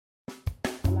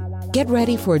Get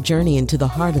ready for a journey into the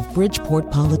heart of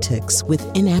Bridgeport politics with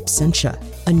In Absentia,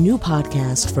 a new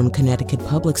podcast from Connecticut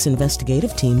Public's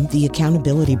investigative team, The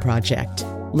Accountability Project.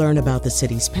 Learn about the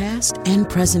city's past and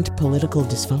present political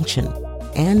dysfunction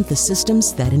and the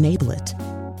systems that enable it.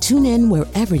 Tune in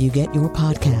wherever you get your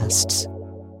podcasts.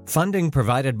 Funding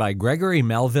provided by Gregory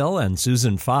Melville and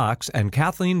Susan Fox and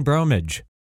Kathleen Bromage.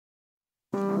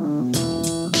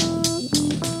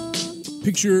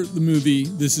 Picture the movie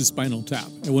This Is Spinal Tap.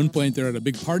 At one point, they're at a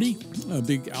big party, a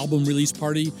big album release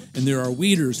party, and there are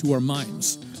waiters who are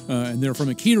mimes. And they're from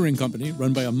a catering company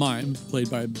run by a mime, played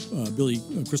by Billy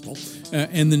Crystal.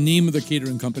 And the name of the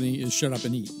catering company is Shut Up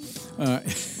and Eat.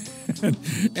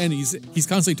 And he's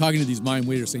constantly talking to these mime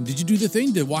waiters saying, did you do the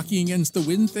thing, the walking against the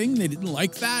wind thing? They didn't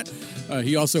like that.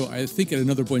 He also, I think at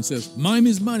another point says, mime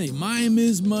is money,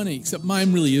 except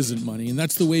mime really isn't money. And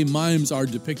that's the way mimes are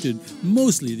depicted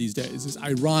mostly these days, is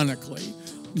ironically.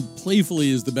 Playfully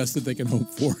is the best that they can hope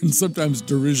for, and sometimes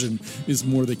derision is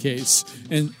more the case.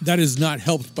 And that is not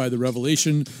helped by the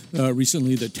revelation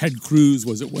recently that Ted Cruz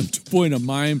was at one point a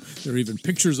mime. There are even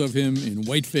pictures of him in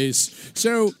whiteface.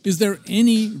 So is there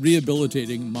any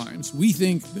rehabilitating mimes? We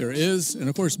think there is, and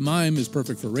of course mime is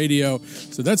perfect for radio.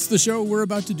 So that's the show we're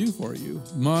about to do for you.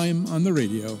 Mime on the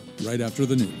radio, right after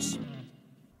the news.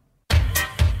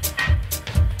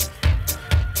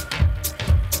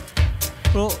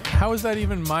 Well, how is that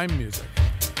even mime music?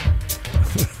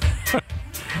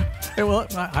 Well,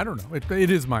 I don't know. It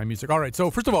is mime music. All right. So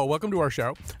first of all, welcome to our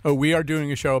show. We are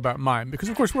doing a show about mime because,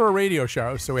 of course, we're a radio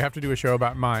show, so we have to do a show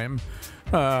about mime.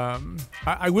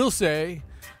 I will say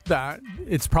that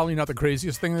it's probably not the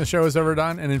craziest thing the show has ever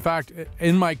done. And in fact,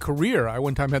 in my career, I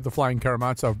one time had the Flying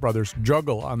Karamazov brothers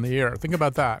juggle on the air. Think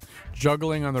about that,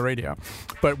 juggling on the radio.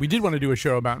 But we did want to do a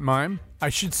show about mime. I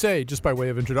should say, just by way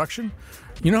of introduction,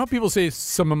 you know how people say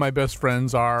some of my best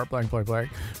friends are blank, blank,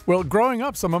 blank? Well, growing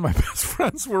up, some of my best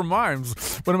friends were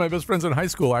mimes. One of my best friends in high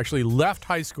school actually left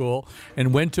high school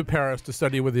and went to Paris to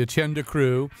study with the Etienne de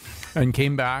Creux and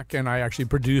came back, and I actually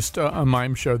produced a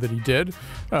mime show that he did.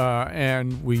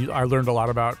 And I learned a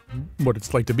lot about what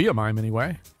it's like to be a mime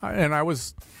anyway. And I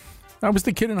was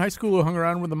the kid in high school who hung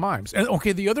around with the mimes. And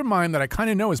okay, the other mime that I kind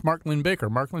of know is Mark Lynn-Baker.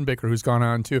 Mark Lynn-Baker, who's gone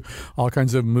on to all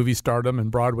kinds of movie stardom and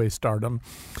Broadway stardom.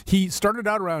 He started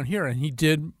out around here, and he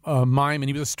did mime, and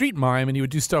he was a street mime, and he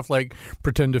would do stuff like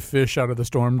pretend to fish out of the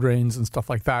storm drains and stuff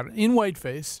like that in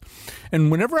whiteface. And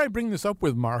whenever I bring this up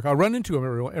with Mark, I'll run into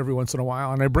him every once in a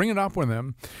while, and I bring it up with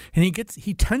him, and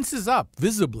he tenses up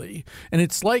visibly. And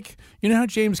it's like, you know how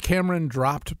James Cameron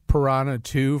dropped Piranha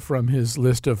 2 from his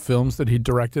list of films that he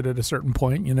directed at a certain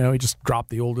point? You know, he just dropped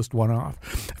the oldest one off.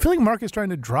 I feel like Mark is trying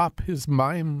to drop his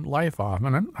mime life off,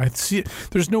 and I see it.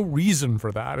 There's no reason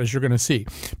for that, as you're going to see,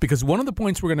 because one of the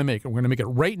points we're going to make, and we're going to make it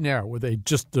right now with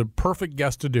just the perfect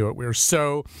guest to do it. We're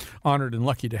so honored and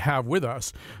lucky to have with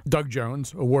us Doug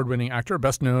Jones, award-winning actor,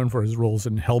 best known for his roles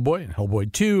in Hellboy and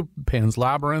Hellboy 2, Pan's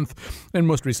Labyrinth, and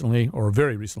most recently, or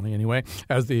very recently anyway,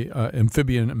 as the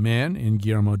amphibian man in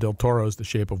Guillermo del Toro's The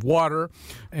Shape of Water,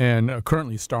 and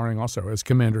currently starring also as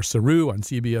Commander Saru on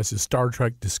CBS's Star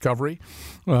Trek Discovery.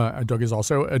 Doug is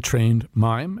also a trained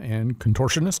mime and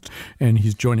contortionist, and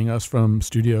he's joining us from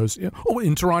studios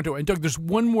in Toronto. And Doug, there's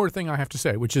one more thing I have to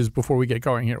say, which is before we get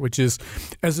going here, which is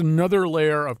as another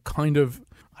layer of kind of,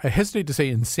 I hesitate to say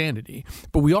insanity,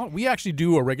 but we actually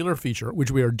do a regular feature, which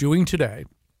we are doing today,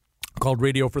 called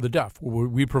Radio for the Deaf, where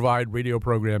we provide radio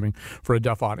programming for a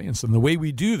deaf audience. And the way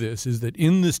we do this is that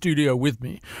in the studio with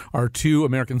me are two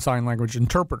American Sign Language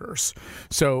interpreters.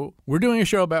 So we're doing a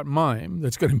show about mime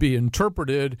that's going to be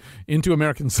interpreted into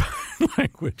American Sign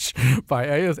Language by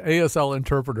ASL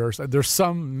interpreters. There's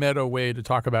some meta way to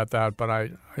talk about that,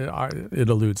 but it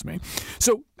eludes me.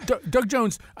 So Doug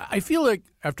Jones, I feel like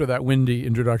after that windy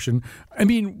introduction, I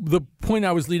mean, the point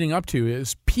I was leading up to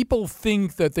is people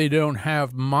think that they don't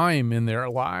have mime in their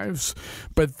lives,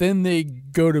 but then they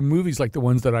go to movies like the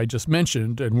ones that I just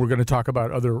mentioned, and we're going to talk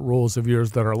about other roles of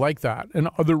yours that are like that and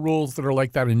other roles that are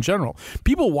like that in general.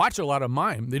 People watch a lot of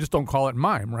mime. They just don't call it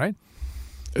mime, right?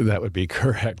 That would be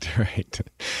correct, right?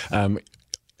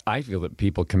 I feel that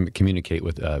people can communicate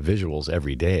with visuals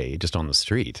every day, just on the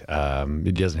street.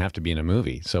 It doesn't have to be in a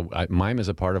movie. So mime is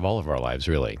a part of all of our lives,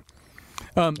 really.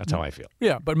 That's how I feel.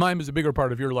 Yeah, but mime is a bigger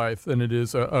part of your life than it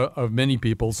is of many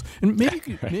people's. And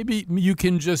maybe you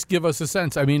can just give us a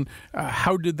sense. I mean,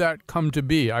 how did that come to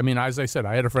be? I mean, as I said,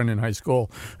 I had a friend in high school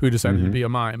who decided to be a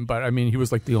mime, but I mean, he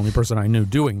was like the only person I knew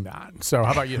doing that. So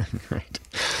how about you? Right.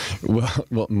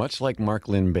 Well, much like Mark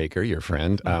Lynn-Baker, your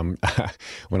friend,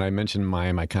 when I mention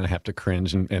mime, I kind of have to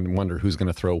cringe and wonder who's going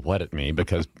to throw what at me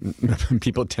because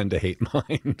people tend to hate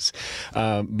mimes.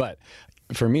 But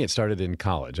For me, it started in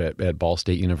college at Ball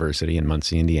State University in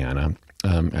Muncie, Indiana.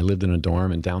 I lived in a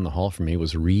dorm, and down the hall from me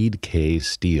was Reed K.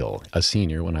 Steele, a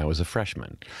senior when I was a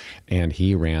freshman. And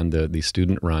he ran the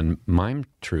student-run mime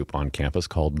troupe on campus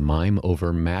called Mime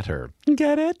Over Matter.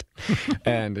 Get it?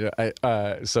 And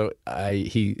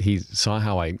he saw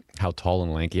how tall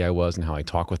and lanky I was and how I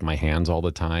talk with my hands all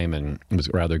the time and was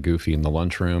rather goofy in the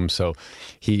lunchroom. So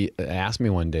he asked me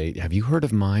one day, have you heard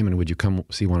of mime and would you come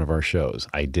see one of our shows?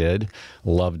 I did,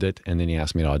 loved it. And then he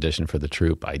asked me to audition for the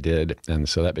troupe. I did. And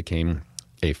so that became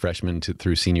a freshman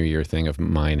through senior year thing of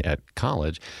mine at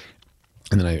college.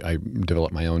 And then I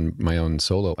developed my own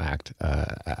solo act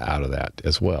out of that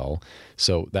as well.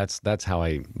 So that's how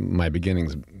my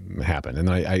beginnings happened. And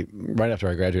I right after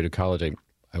I graduated college,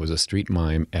 I was a street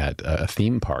mime at a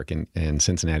theme park in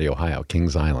Cincinnati, Ohio,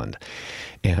 Kings Island.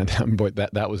 And boy,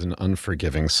 that was an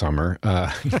unforgiving summer.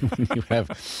 You have,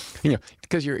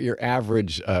 because your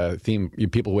average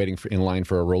people waiting in line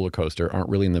for a roller coaster aren't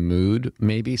really in the mood,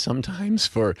 maybe sometimes,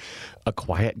 for a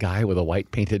quiet guy with a white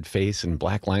painted face and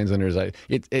black lines under his eye.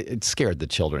 It scared the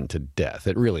children to death.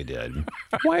 It really did.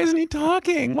 Why isn't he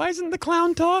talking? Why isn't the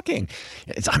clown talking?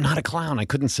 I'm not a clown. I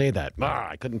couldn't say that.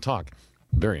 I couldn't talk.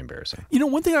 Very embarrassing.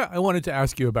 One thing I wanted to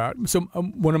ask you about, so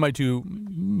one of my two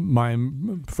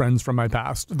mime friends from my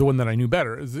past, the one that I knew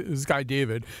better, is this guy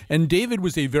David. And David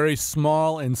was a very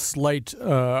small and slight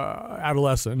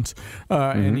adolescent.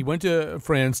 And he went to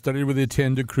France, studied with the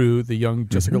Etienne de Creux. The young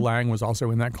Jessica Lange was also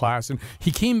in that class. And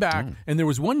he came back, and there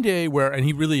was one day and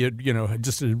he really had, had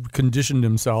just conditioned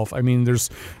himself. I mean, there's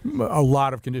a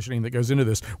lot of conditioning that goes into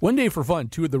this. One day for fun,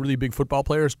 two of the really big football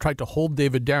players tried to hold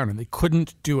David down, and they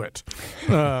couldn't do it.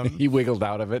 He wiggled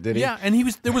out of it, did he? Yeah, and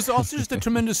there was also just a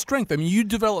tremendous strength. I mean, you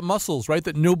develop muscles, right,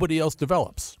 that nobody else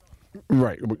develops.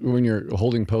 Right. When you're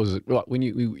holding poses, when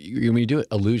you do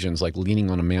illusions like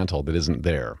leaning on a mantle that isn't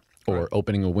there, or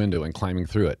opening a window and climbing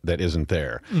through it that isn't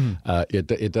there,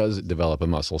 it does develop a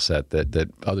muscle set that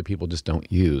other people just don't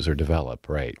use or develop,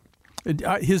 right?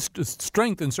 His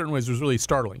strength in certain ways was really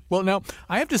startling. Well, now,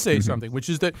 I have to say something, which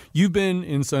is that you've been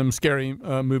in some scary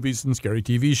movies and scary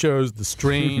TV shows, The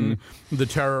Strain, The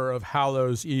Terror of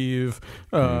Hallows Eve,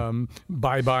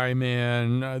 Bye Bye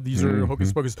Man. These are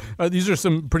Hocus Pocus. These are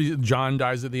some pretty, John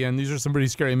dies at the end. These are some pretty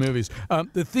scary movies.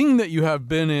 The thing that you have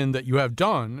been in, that you have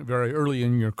done very early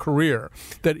in your career,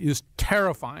 that is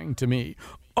terrifying to me,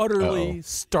 utterly,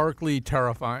 starkly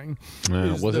terrifying.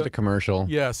 Was it a commercial?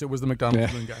 Yes, it was the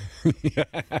McDonald's moon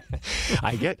guy.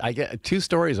 I get two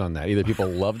stories on that. Either people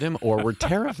loved him or were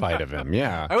terrified of him.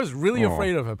 Yeah, I was really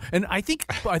afraid of him, and I think.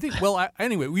 Well,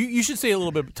 anyway, you should say a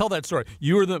little bit. Tell that story.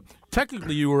 You were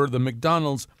the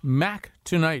McDonald's Mac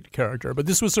Tonight character, but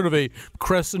this was sort of a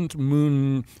crescent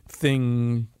moon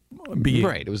thing. Being.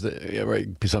 Right. It was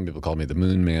some people called me the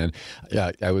Moon Man.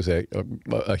 I was a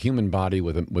human body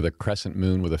with a crescent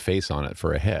moon with a face on it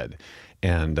for a head,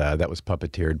 and that was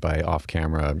puppeteered by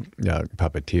off-camera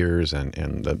puppeteers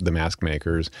and the mask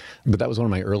makers. But that was one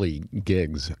of my early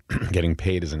gigs. Getting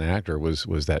paid as an actor was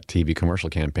that TV commercial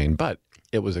campaign. But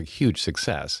it was a huge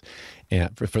success,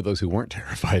 and for those who weren't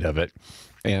terrified of it.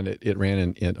 And it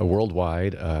ran in a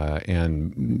worldwide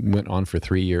and went on for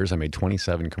 3 years. I made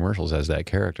 27 commercials as that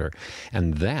character,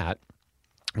 and that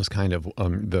was kind of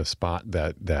the spot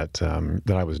that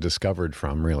I was discovered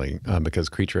from, really, because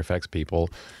Creature Effects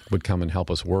people would come and help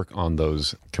us work on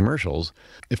those commercials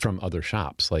from other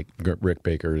shops like Rick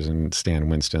Baker's and Stan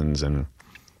Winston's and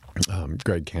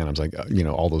Greg Canham's, like,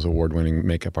 all those award-winning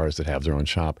makeup artists that have their own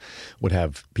shop would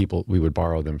have people, we would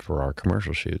borrow them for our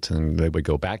commercial shoots, and they would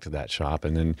go back to that shop,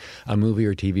 and then a movie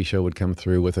or TV show would come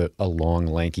through with a long,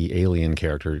 lanky alien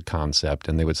character concept,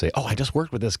 and they would say, I just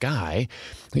worked with this guy,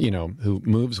 who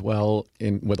moves well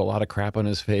with a lot of crap on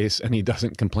his face, and he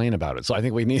doesn't complain about it. So I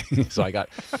think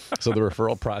so the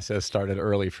referral process started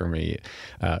early for me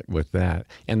with that.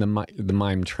 And the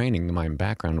mime training, the mime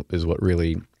background is what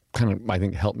really kind of, I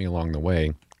think, helped me along the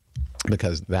way,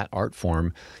 because that art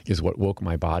form is what woke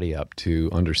my body up to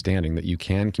understanding that you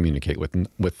can communicate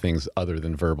with things other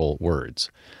than verbal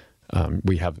words.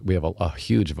 We have a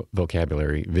huge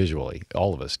vocabulary visually.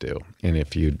 All of us do.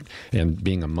 And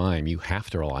being a mime, you have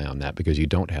to rely on that because you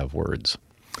don't have words.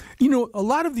 A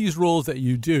lot of these roles that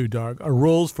you do, Doug, are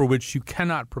roles for which you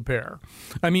cannot prepare.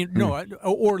 I mean,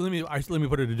 or let me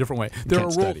put it a different way. There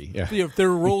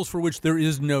are roles for which there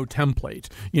is no template.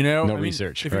 No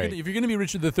research. If you're going to be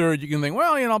Richard III, you can think,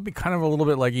 well, I'll be kind of a little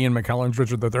bit like Ian McKellen's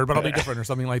Richard III, but I'll be different or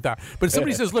something like that. But if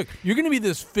somebody says, look, you're going to be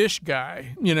this fish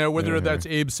guy, whether that's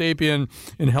Abe Sapien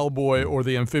in Hellboy or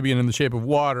the amphibian in The Shape of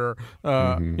Water,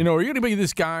 or you're going to be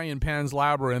this guy in Pan's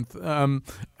Labyrinth.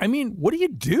 What do you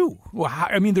do? Well,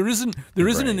 mean, there isn't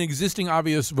an existing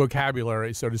obvious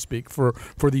vocabulary, so to speak, for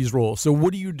these roles. So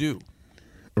what do you do?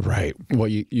 Right. Well,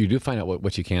 you do find out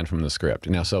what you can from the script.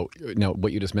 Now,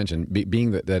 what you just mentioned,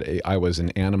 being that I was an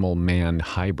animal-man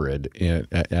hybrid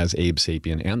as Abe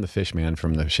Sapien and the fish man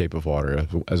from The Shape of Water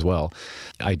as well,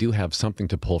 I do have something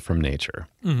to pull from nature,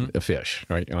 a fish,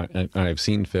 right? And I've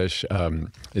seen fish.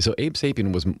 So Abe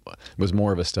Sapien was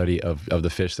more of a study of the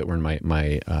fish that were in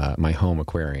my home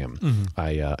aquarium.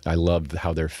 I loved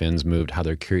how their fins moved, how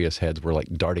their curious heads were like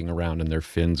darting around, and their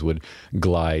fins would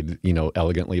glide,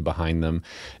 elegantly behind them.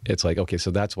 It's like, okay, so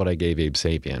that's what I gave Abe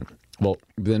Sapien. Well,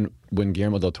 then when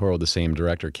Guillermo del Toro, the same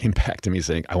director, came back to me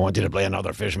saying, I want you to play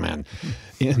another fishman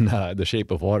in The Shape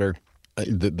of Water,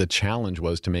 the challenge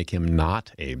was to make him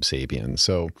not Abe Sapien.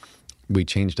 So we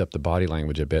changed up the body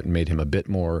language a bit and made him a bit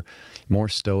more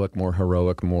stoic, more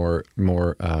heroic, more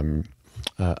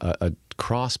a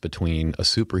cross between a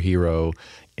superhero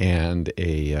and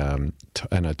a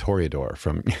toreador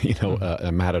from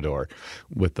a matador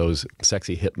with those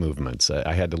sexy hip movements.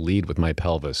 I had to lead with my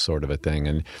pelvis, sort of a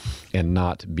thing, and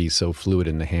not be so fluid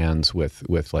in the hands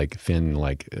with like Finn,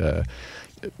 like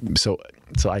so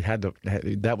I had to.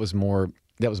 That was more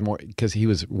because he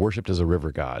was worshipped as a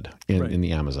river god in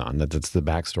the Amazon. That's the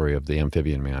backstory of the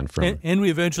amphibian man. And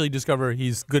we eventually discover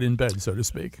he's good in bed, so to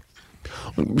speak.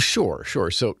 Sure.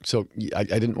 So I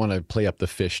didn't want to play up the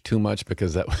fish too much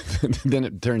because that then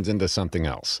it turns into something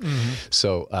else.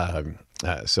 So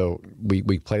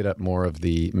we played up more of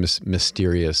the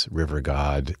mysterious river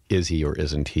god, is he or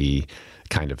isn't he,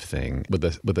 kind of thing with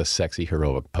a sexy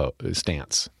heroic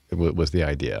stance was the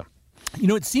idea.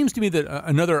 It seems to me that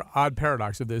another odd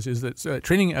paradox of this is that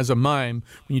training as a mime,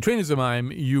 when you train as a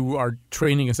mime, you are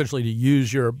training essentially to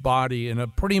use your body in a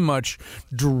pretty much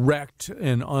direct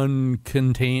and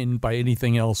uncontained by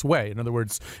anything else way. In other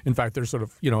words, in fact, there's sort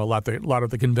of, a lot of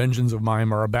the conventions of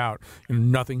mime are about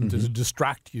nothing to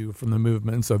distract you from the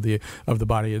movements of the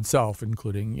body itself,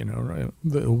 including,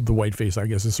 the white face, I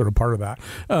guess, is sort of part of that.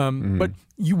 But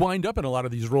you wind up in a lot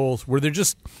of these roles where they're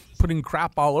just putting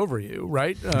crap all over you,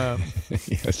 right?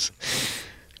 Yes.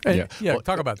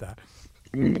 Talk about that.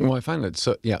 Well, I find that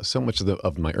so much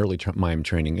of my early mime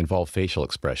training involved facial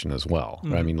expression as well.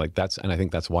 Right? I mean, and I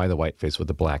think that's why the white face with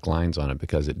the black lines on it,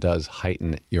 because it does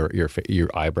heighten your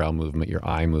eyebrow movement, your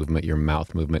eye movement, your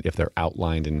mouth movement if they're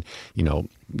outlined, and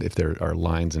if there are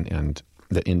lines and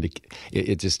that indicate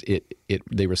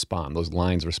they respond. Those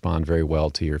lines respond very well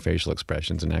to your facial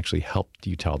expressions and actually help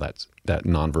you tell that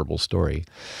nonverbal story.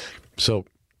 So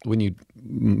when you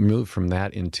move from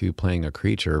that into playing a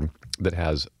creature that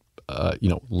has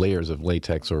layers of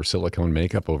latex or silicone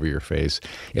makeup over your face,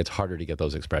 it's harder to get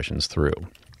those expressions through.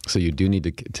 So you do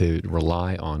need to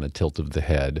rely on a tilt of the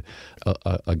head,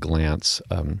 a glance,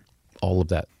 all of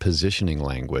that positioning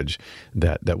language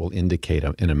that will indicate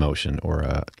an emotion or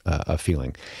a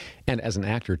feeling. And as an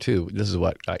actor, too, this is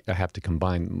what I have to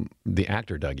combine the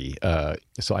actor Dougie.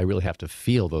 So I really have to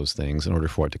feel those things in order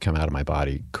for it to come out of my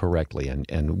body correctly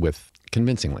and with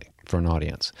convincingly for an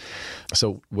audience.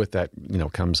 So with that,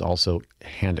 comes also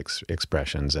hand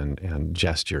expressions and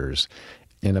gestures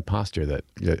and a posture that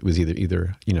was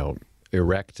either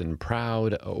erect and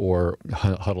proud, or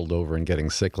huddled over and getting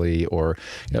sickly, or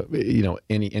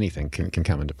anything can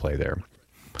come into play there.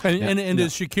 And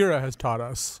as Shakira has taught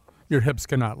us, your hips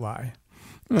cannot lie.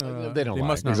 They don't lie.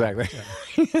 Must not exactly.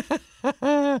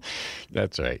 Yeah.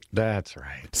 That's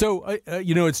right. So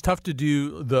it's tough to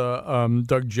do the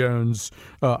Doug Jones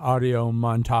audio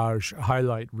montage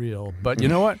highlight reel, but you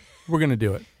know what? We're going to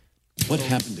do it. What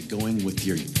happened to going with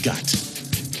your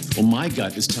gut? Well, my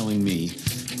gut is telling me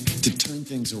to turn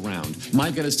things around.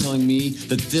 My gut is telling me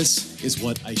that this is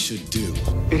what I should do.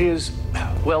 It is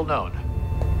well known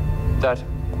that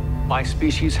my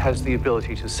species has the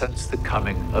ability to sense the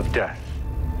coming of death.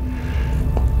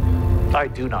 I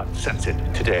do not sense it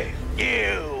today.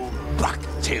 You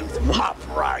buck-toothed,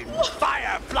 upright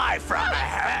firefly from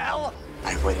hell!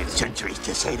 I've waited centuries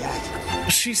to say that.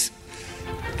 She's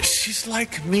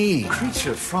like me,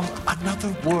 creature from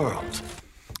another world.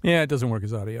 Yeah, it doesn't work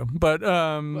as audio, but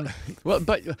I've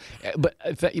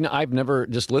never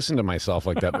just listened to myself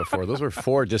like that before. Those were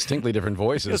 4 distinctly different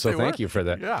voices, yes, so thank you for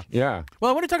that. Yeah. Well,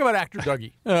 I want to talk about actor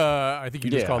Dougie. I think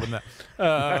you just called him that.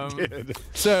 I did.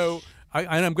 So.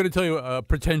 I'm going to tell you a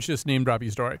pretentious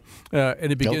name-dropping story,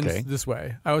 and it begins this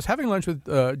way. I was having lunch with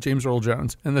James Earl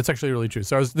Jones, and that's actually really true.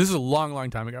 So this is a long, long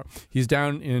time ago. He's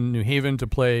down in New Haven to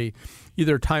play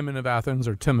either Timon of Athens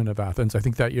or Timon of Athens. I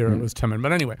think that year it was Timon.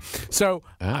 But anyway, so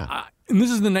and this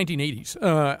is in the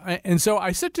 1980s. And so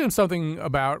I said to him something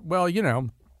about,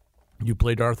 you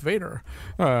play Darth Vader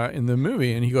in the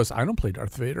movie. And he goes, I don't play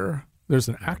Darth Vader. there's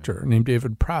an actor named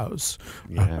David Prowse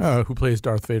who plays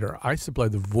Darth Vader. I supply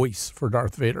the voice for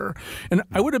Darth Vader. And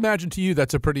I would imagine to you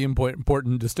that's a pretty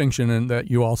important distinction, and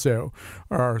that you also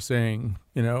are saying,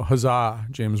 huzzah,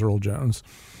 James Earl Jones.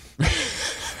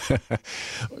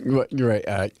 You're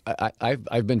right.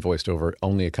 I've been voiced over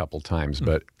only a couple times,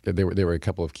 but there were a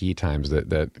couple of key times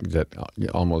that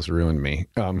almost ruined me.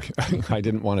 I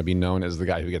didn't want to be known as the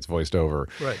guy who gets voiced over,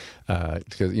 right?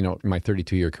 Because my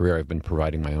 32-year career, I've been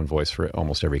providing my own voice for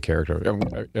almost every character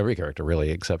really,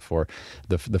 except for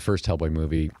the first Hellboy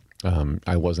movie.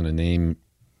 I wasn't a name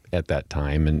at that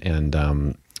time,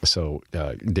 and so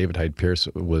David Hyde Pierce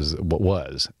was,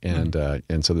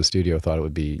 and so the studio thought it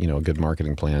would be a good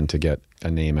marketing plan to get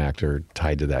a name actor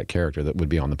tied to that character that would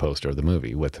be on the poster of the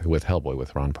movie with Hellboy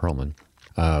with Ron Perlman.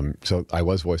 So I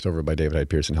was voiced over by David Hyde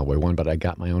Pierce in Hellboy 1, but I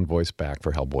got my own voice back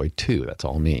for Hellboy 2. That's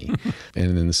all me.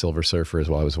 And in The Silver Surfer as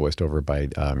well, I was voiced over by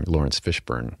Lawrence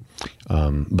Fishburne.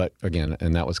 But again,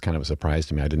 and that was kind of a surprise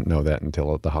to me. I didn't know that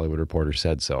until The Hollywood Reporter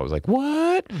said so. I was like,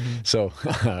 what? So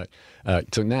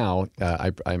so now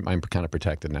I'm kind of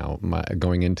protected now.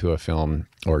 Going into a film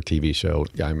or TV show,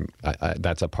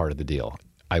 that's a part of the deal.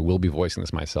 I will be voicing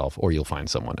this myself, or you'll find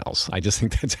someone else. I just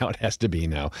think that's how it has to be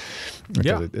now.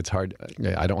 Because it's hard.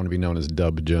 I don't want to be known as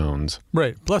Dub Jones.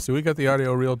 Right. Plus, we got the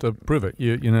audio reel to prove it.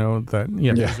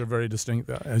 These are very distinct,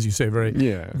 as you say, very,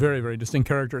 very distinct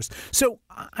characters. So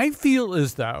I feel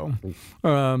as though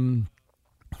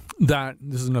that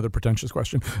this is another pretentious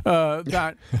question.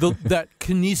 That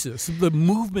kinesis, the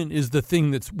movement, is the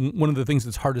thing that's one of the things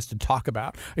that's hardest to talk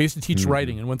about. I used to teach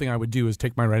writing, and one thing I would do is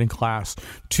take my writing class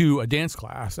to a dance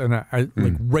class, and I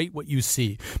rate what you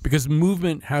see, because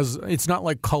movement it's not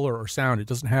like color or sound. It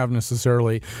doesn't have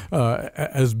necessarily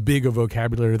as big a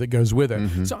vocabulary that goes with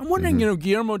it. So I'm wondering,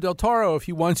 Guillermo del Toro, if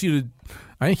he wants you to.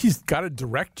 I think he's got to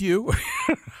direct you.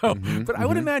 But I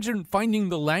would imagine finding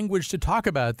the language to talk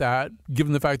about that,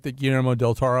 given the fact that Guillermo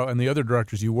del Toro and the other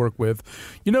directors you work with,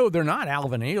 they're not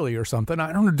Alvin Ailey or something.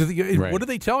 I don't know. What do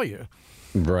they tell you?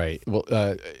 Right.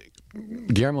 Well,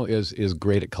 Guillermo is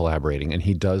great at collaborating, and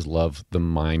he does love the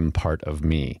mime part of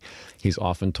me. He's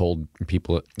often told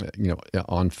people,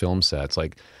 on film sets,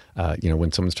 like,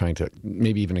 when someone's trying to,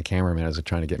 maybe even a cameraman is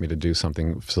trying to get me to do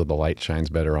something so the light shines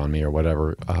better on me or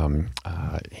whatever,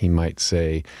 he might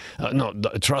say, no,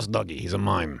 trust Dougie, he's a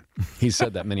mime. He's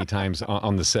said that many times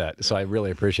on the set, so I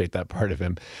really appreciate that part of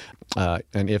him.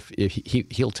 And if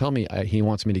he'll tell me he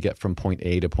wants me to get from point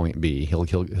A to point B,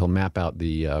 he'll map out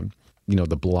the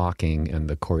the blocking and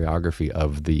the choreography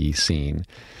of the scene,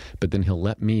 but then he'll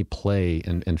let me play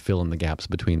and fill in the gaps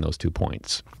between those 2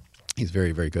 points. He's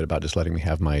very, very good about just letting me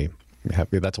have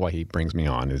that's why he brings me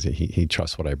on, is he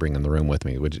trusts what I bring in the room with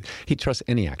me, which he trusts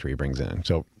any actor he brings in.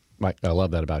 So I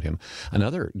love that about him.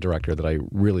 Another director that I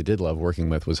really did love working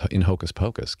with was in Hocus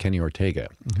Pocus, Kenny Ortega,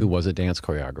 who was a dance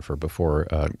choreographer before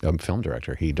a film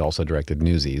director. He'd also directed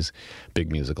Newsies,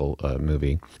 big musical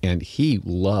movie, and he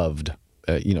loved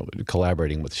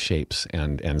collaborating with shapes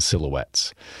and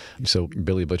silhouettes. So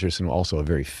Billy Butcherson, also a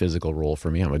very physical role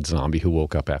for me. I'm a zombie who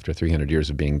woke up after 300 years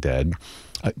of being dead.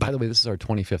 By the way, this is our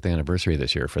 25th anniversary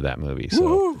this year for that movie. So.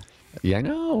 Woo-hoo! Yeah, I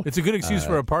know. It's a good excuse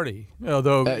for a party,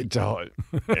 although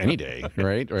any day,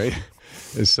 right?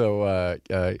 So,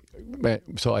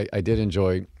 I did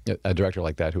enjoy a director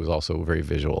like that who was also very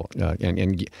visual.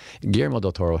 And Guillermo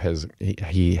del Toro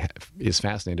he is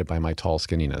fascinated by my tall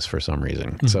skinniness for some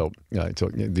reason. So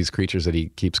these creatures that he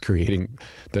keeps creating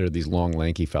that are these long,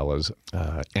 lanky fellows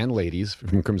and ladies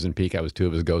from Crimson Peak. I was 2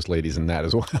 of his ghost ladies in that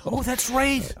as well. Oh, that's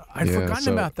right. I'd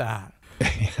forgotten about that.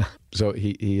 Yeah. So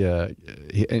he'll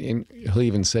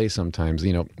even say sometimes,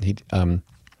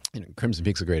 Crimson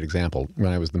Peak's a great example.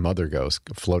 When I was the mother ghost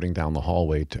floating down the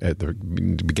hallway at the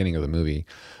beginning of the movie,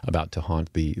 about to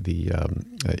haunt the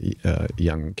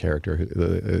young character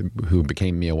who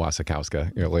became Mia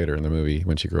Wasikowska later in the movie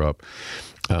when she grew up,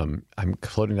 I'm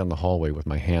floating down the hallway with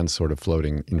my hands sort of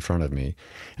floating in front of me,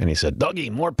 and he said, "Dougie,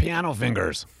 more piano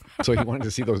fingers." So he wanted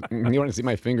to see those. He wanted to see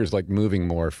my fingers like moving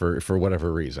more for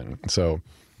whatever reason. So.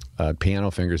 Piano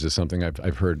fingers is something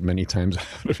I've heard many times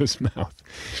out of his mouth.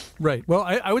 Right. Well,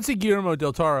 I would say Guillermo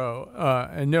del Toro,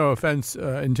 and no offense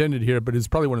intended here, but is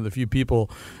probably one of the few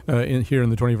people here in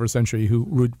the 21st century who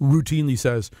routinely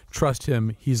says, "Trust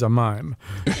him, he's a mime."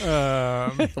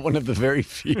 One of the very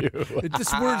few.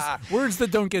 Just words that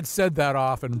don't get said that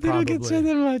often. Probably don't get said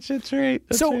that much. That's right.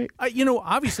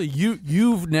 Obviously,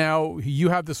 you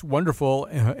have this wonderful,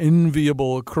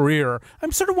 enviable career.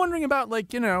 I'm sort of wondering about,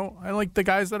 I like the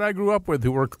guys that that I grew up with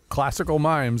who were classical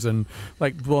mimes, and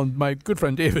my good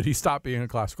friend David, he stopped being a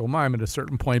classical mime at a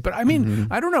certain point. But I mean,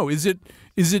 I don't know. Is it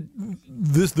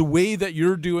this the way that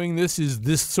you're doing this? Is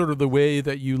this sort of the way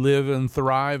that you live and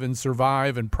thrive and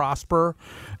survive and prosper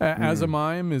as a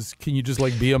mime? Can you just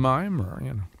be a mime, or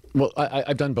Well,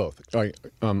 I've done both.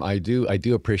 I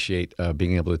do appreciate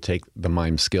being able to take the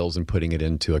mime skills and putting it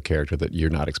into a character that you're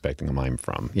not expecting a mime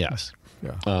from. Yes.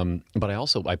 Yeah. But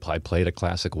I played a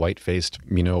classic white-faced,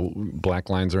 black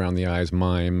lines around the eyes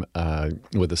mime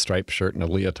with a striped shirt and a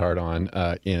leotard on.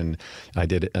 I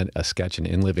did a sketch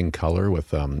in Living Color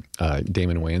with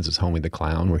Damon Wayans as Homie the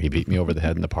Clown, where he beat me over the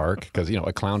head in the park because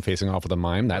a clown facing off with a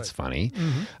mime, that's funny.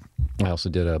 I also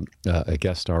did a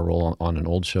guest star role on an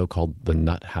old show called The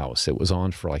Nut House. It was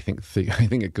on for I think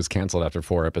it was canceled after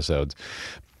 4 episodes.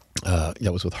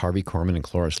 That was with Harvey Korman and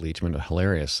Cloris Leachman, a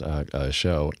hilarious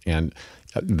show. And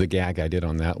the gag I did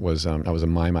on that was I was a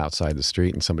mime outside the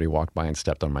street, and somebody walked by and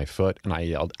stepped on my foot, and I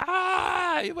yelled,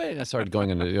 "Ah!" And I started going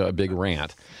into a big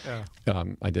rant. Yeah.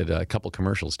 I did a couple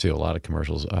commercials too, a lot of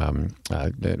commercials.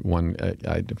 I did one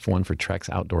for Trex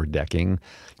Outdoor Decking,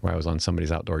 where I was on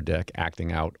somebody's outdoor deck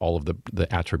acting out all of the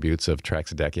attributes of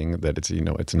Trex decking, that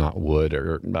it's not wood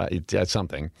or it's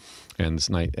something. And this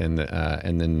night, and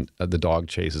then the dog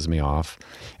chases me off.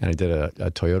 And I did a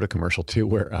Toyota commercial too,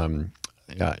 where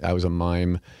I was a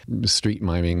mime, street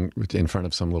miming in front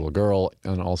of some little girl,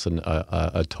 and all of a sudden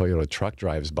a Toyota truck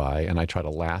drives by, and I try to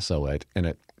lasso it,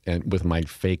 and with my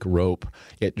fake rope,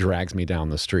 it drags me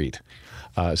down the street.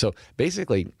 So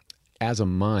basically, as a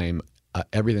mime,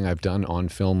 everything I've done on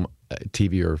film,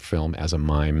 TV or film as a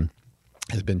mime,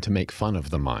 has been to make fun of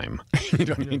the mime, you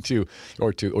know what I mean? To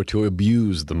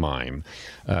abuse the mime.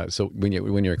 So when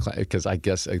you're, because I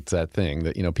guess it's that thing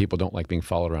that people don't like being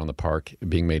followed around the park,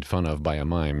 being made fun of by a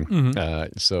mime.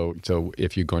 So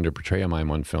if you're going to portray a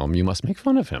mime on film, you must make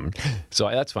fun of him. So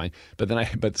that's fine. But I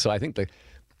think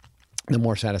the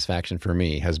more satisfaction for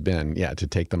me has been, to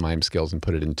take the mime skills and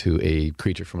put it into a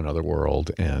creature from another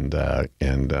world and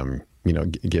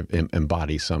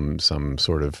embody some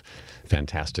sort of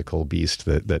fantastical beast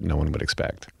that no one would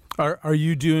expect. Are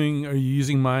you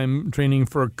using mime training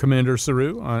for Commander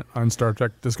Saru on Star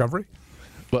Trek Discovery?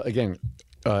 Well, again,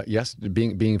 yes,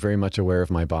 being very much aware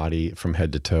of my body from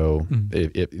head to toe.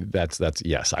 That's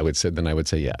yes. I would say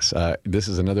yes. This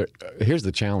is another. Here's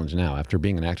the challenge now. After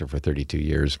being an actor for 32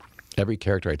 years. Every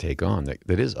character I take on that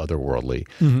is otherworldly,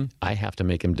 I have to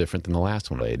make him different than the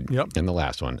last one I played, and the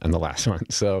last one, and the last one.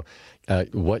 So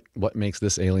what makes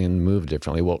this alien move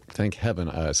differently? Well, thank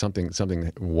heaven,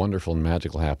 something wonderful and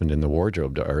magical happened in the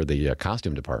wardrobe or the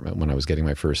costume department when I was getting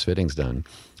my first fittings done.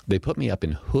 They put me up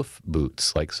in hoof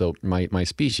boots. So my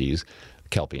species,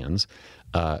 Kelpians,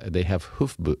 they have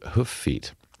hoof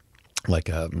feet, like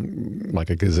a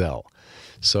gazelle.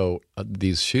 So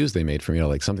these shoes they made for me,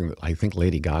 like something that I think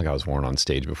Lady Gaga was worn on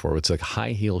stage before. It's like a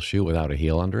high heel shoe without a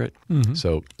heel under it.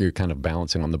 So you're kind of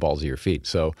balancing on the balls of your feet.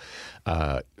 So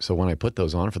when I put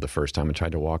those on for the first time and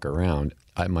tried to walk around,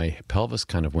 my pelvis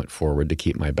kind of went forward to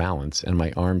keep my balance, and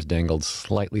my arms dangled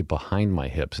slightly behind my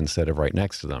hips instead of right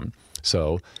next to them.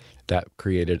 So that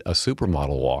created a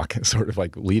supermodel walk, sort of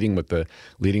like leading with the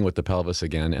pelvis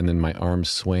again, and then my arms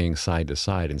swaying side to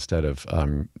side instead of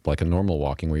like a normal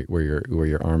walking where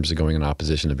your arms are going in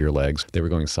opposition of your legs. They were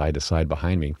going side to side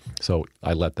behind me. So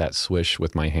I let that swish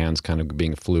with my hands kind of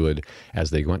being fluid as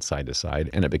they went side to side,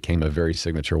 and it became a very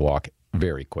signature walk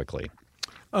very quickly.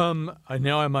 Now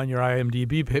I'm on your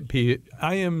IMDb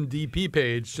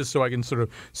page just so I can sort of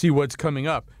see what's coming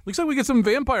up. Looks like we get some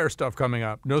vampire stuff coming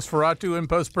up. Nosferatu in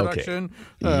post-production.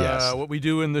 Okay. Yes. What We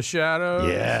Do in the Shadows.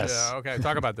 Yes. Yeah, okay,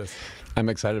 talk about this. I'm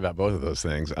excited about both of those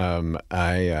things.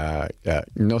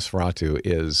 Nosferatu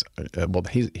is,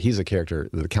 he's a character,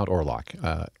 the Count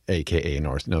Orlok, a.k.a.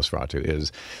 Nosferatu,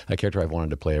 is a character I've wanted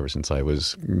to play ever since I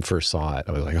first saw it.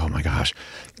 I was like, oh my gosh.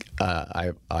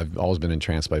 I've always been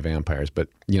entranced by vampires, but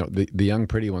the young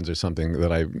pretty ones are something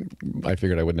that I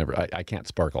figured I would never. I can't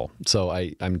sparkle, so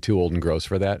I'm too old and gross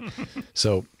for that.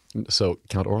 So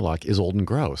Count Orlok is old and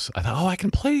gross. I thought, I can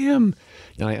play him,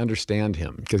 and I understand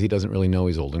him because he doesn't really know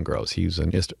he's old and gross. He's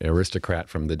an aristocrat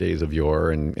from the days of yore,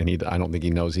 and I don't think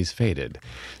he knows he's faded.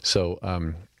 So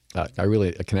I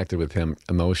really connected with him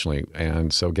emotionally,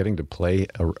 and so getting to play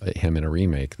him in a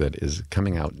remake that is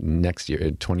coming out next year,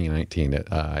 2019.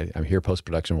 I'm here.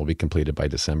 Post-production will be completed by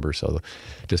December, so the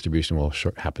distribution will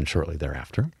happen shortly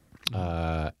thereafter.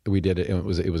 We did it.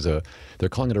 They're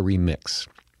calling it a remix.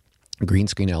 green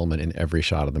screen element in every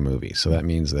shot of the movie. So that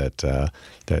means that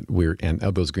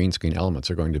those green screen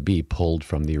elements are going to be pulled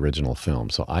from the original film.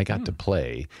 So I got to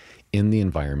play in the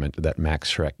environment that Max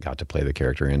Schreck got to play the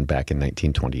character in back in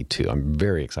 1922. I'm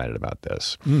very excited about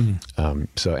this. And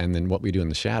then what we do in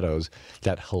the shadows,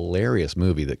 that hilarious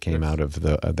movie that came out of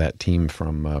that team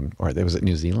from, or was it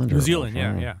New Zealand? New Zealand,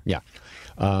 yeah.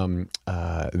 We're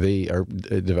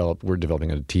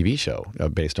developing a TV show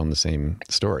based on the same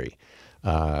story.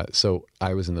 So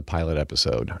I was in the pilot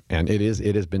episode, and it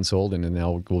has been sold, and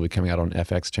now will be coming out on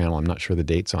FX channel. I'm not sure the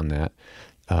dates on that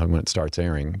when it starts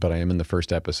airing, but I am in the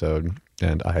first episode,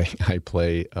 and I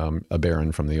play a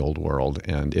baron from the old world,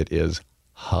 and it is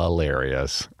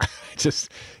hilarious.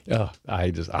 I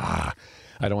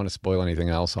don't want to spoil anything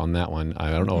else on that one.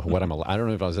 I don't know I don't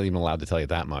know if I was even allowed to tell you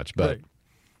that much, but. Right.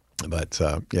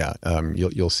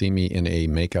 You'll see me in a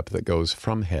makeup that goes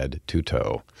from head to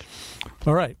toe.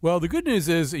 All right. Well, the good news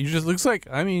is it just looks like,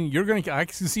 I can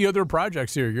see other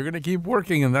projects here. You're going to keep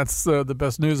working, and that's the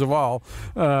best news of all.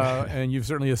 And you've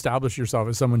certainly established yourself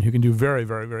as someone who can do very,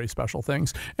 very, very special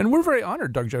things. And we're very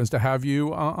honored, Doug Jones, to have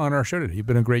you on our show today. You've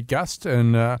been a great guest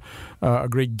and a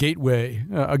great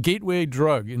a gateway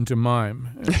drug into mime.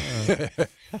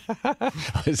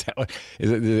 Is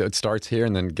it starts here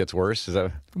and then gets worse? Is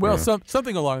that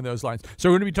something along those lines? So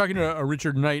we're going to be talking to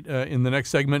Richard Knight in the next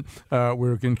segment.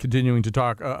 We're continuing to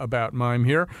talk about mime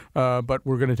here, but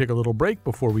we're going to take a little break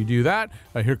before we do that.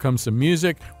 Here comes some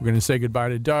music. We're going to say goodbye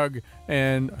to Doug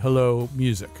and hello,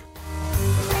 music.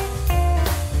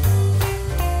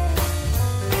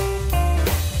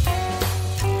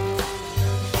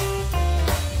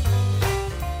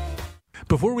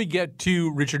 Before we get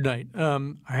to Richard Knight,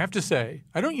 I have to say,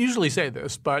 I don't usually say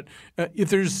this, but if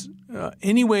there's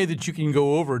any way that you can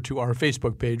go over to our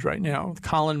Facebook page right now,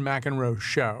 Colin McEnroe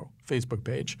Show Facebook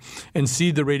page, and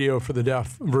see the Radio for the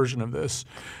Deaf version of this,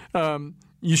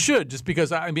 you should, just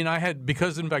because,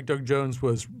 because in fact Doug Jones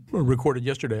was recorded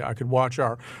yesterday, I could watch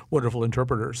our wonderful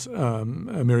interpreters,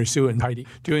 Mary Sue and Heidi,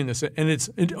 doing this. And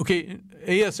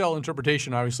ASL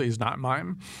interpretation obviously is not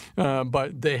mime,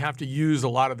 but they have to use a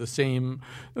lot of the same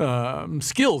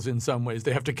skills in some ways.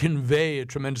 They have to convey a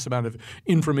tremendous amount of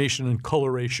information and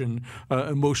coloration,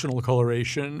 emotional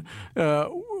coloration,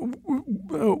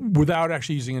 without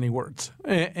actually using any words.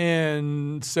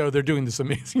 And so they're doing this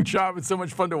amazing job. It's so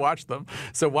much fun to watch them.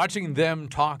 So watching them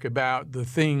talk about the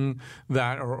thing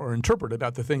that, or interpret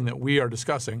about the thing that we are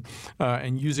discussing,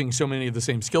 and using so many of the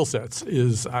same skill sets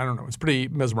is, it's pretty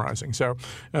mesmerizing. So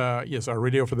yes, our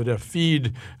Radio for the Deaf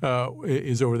feed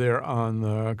is over there on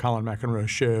the Colin McEnroe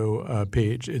Show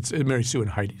page. It's Mary Sue and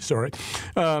Heidi, sorry.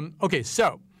 Okay,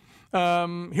 so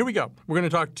here we go. We're going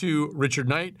to talk to Richard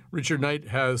Knight. Richard Knight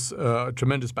has a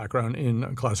tremendous background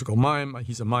in classical mime.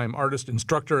 He's a mime artist,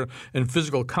 instructor, and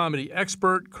physical comedy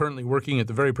expert, currently working at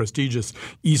the very prestigious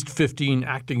East 15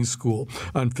 Acting School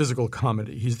on physical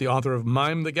comedy. He's the author of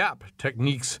Mime the Gap,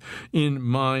 Techniques in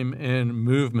Mime and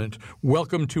Movement.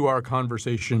 Welcome to our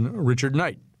conversation, Richard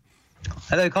Knight.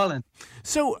 Hello, Colin.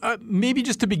 So maybe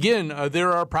just to begin,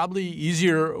 there are probably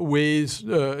easier ways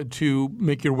to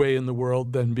make your way in the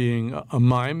world than being a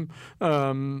mime.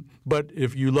 But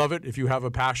if you love it, if you have a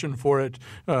passion for it,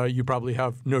 you probably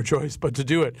have no choice but to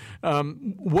do it.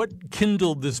 What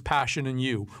kindled this passion in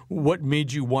you? What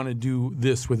made you want to do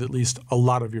this with at least a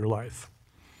lot of your life?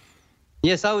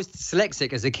 Yes, I was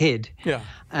dyslexic as a kid. Yeah.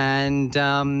 And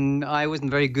I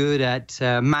wasn't very good at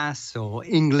maths or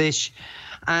English.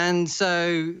 And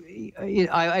so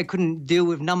I couldn't deal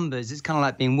with numbers. It's kind of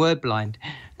like being word blind.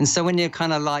 And so when you're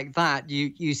kind of like that,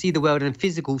 you see the world in a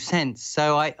physical sense.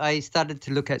 So I started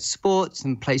to look at sports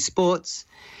and play sports.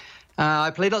 I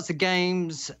played lots of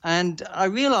games, and I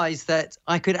realized that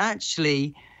I could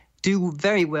actually do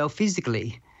very well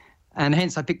physically. And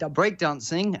hence I picked up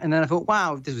breakdancing. And then I thought,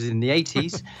 wow, this was in the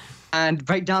 80s. And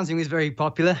breakdancing was very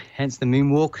popular, hence the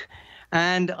moonwalk.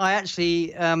 And I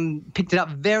actually picked it up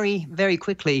very, very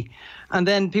quickly. And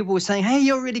then people were saying, hey,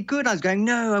 you're really good. I was going,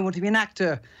 no, I want to be an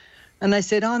actor. And they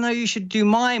said, oh, no, you should do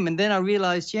mime. And then I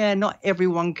realized, not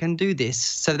everyone can do this.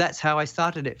 So that's how I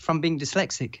started it, from being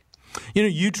dyslexic.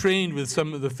 You trained with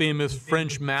some of the famous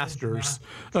French masters,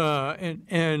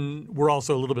 and we're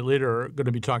also a little bit later going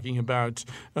to be talking about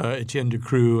Etienne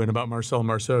Ducreux and about Marcel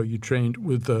Marceau. You trained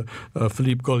with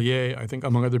Philippe Gaulier, I think,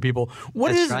 among other people.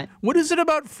 What is it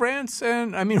about France?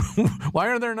 And why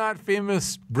are there not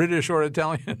famous British or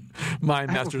Italian mime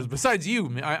masters besides you?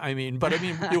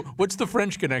 What's the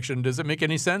French connection? Does it make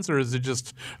any sense, or is it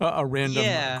just a random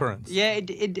occurrence? Yeah,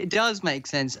 it does make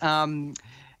sense.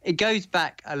 it goes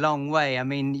back a long way. I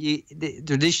mean, the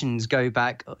traditions go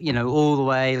back, all the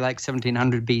way like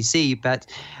 1700 BC, but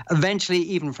eventually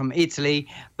even from Italy,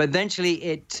 but eventually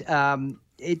it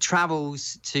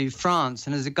travels to France.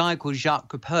 And there's a guy called Jacques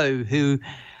Coupeau who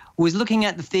was looking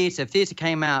at the theatre. Theatre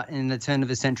came out in the turn of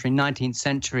the century, 19th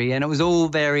century, and it was all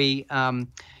very,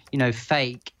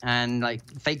 fake and like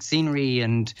fake scenery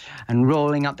and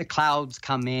rolling up the clouds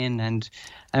come in and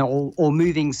or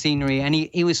moving scenery. And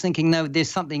he was thinking, no,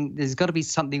 there's got to be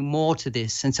something more to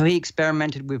this. And so he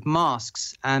experimented with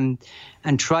masks and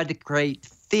tried to create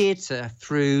theatre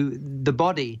through the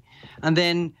body. And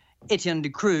then Etienne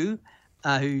Decroux,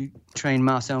 who trained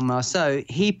Marcel Marceau,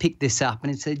 he picked this up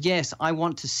and he said, yes, I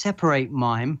want to separate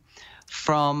mime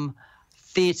from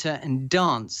theatre and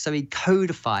dance. So he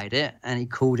codified it and he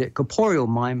called it corporeal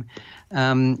mime.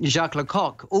 Jacques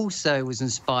Lecoq also was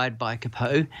inspired by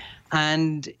Coupeau,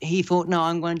 and he thought, no,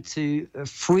 I'm going to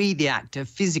free the actor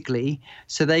physically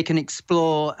so they can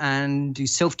explore and do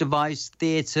self-devised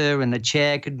theatre, and the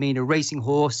chair could mean a racing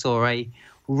horse or a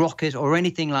rocket or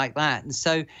anything like that. And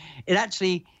so it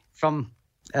actually, from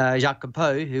Jacques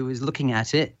Coupeau, who was looking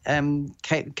at it,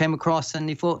 came across and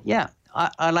he thought, yeah,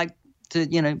 I like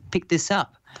to, pick this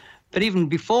up. But even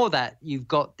before that, you've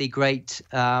got the great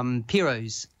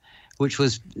Pierrots, which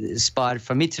was inspired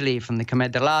from Italy, from the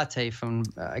Commedia dell'arte, from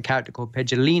a character called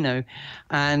Peggiolino.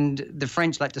 And the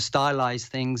French like to stylize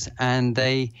things, and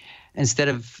they, instead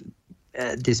of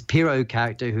this Pierrot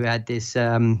character who had this,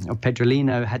 or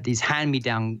Peggiolino, had these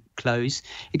hand-me-down clothes,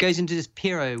 it goes into this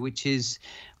Pierrot, which is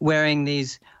wearing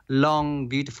these long,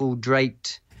 beautiful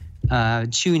draped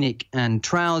tunic and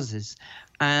trousers.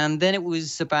 And then it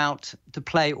was about to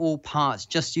play all parts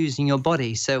just using your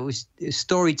body. So it was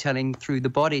storytelling through the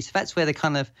body. So that's where the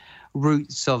kind of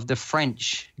roots of the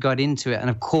French got into it.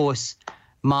 And, of course,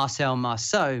 Marcel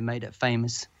Marceau made it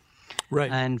famous.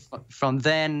 Right. And from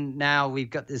then, now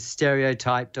we've got this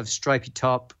stereotype of stripy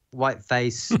top, white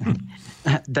face.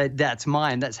 That's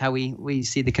mine. That's how we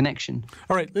see the connection.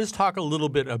 All right, let's talk a little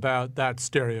bit about that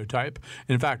stereotype.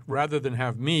 In fact, rather than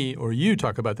have me or you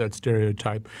talk about that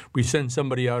stereotype, we send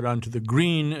somebody out onto the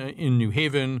green in New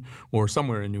Haven or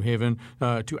somewhere in New Haven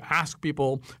to ask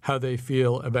people how they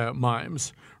feel about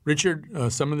mimes. Richard,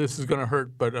 some of this is going to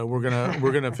hurt, but we're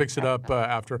gonna fix it up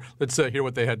after. Let's hear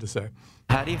what they had to say.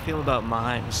 How do you feel about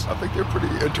mimes? I think they're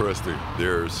pretty interesting.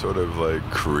 They're sort of like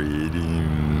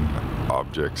creating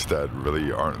objects that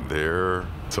really aren't there.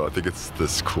 So I think it's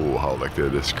this cool how like they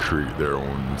just create their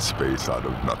own space out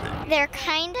of nothing. They're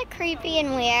kind of creepy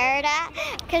and weird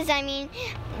because,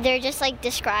 they're just like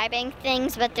describing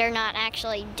things, but they're not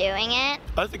actually doing it.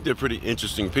 I think they're pretty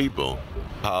interesting people.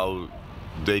 How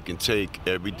they can take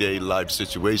everyday life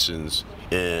situations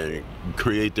and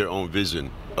create their own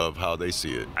vision of how they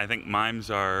see it. I think mimes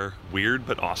are weird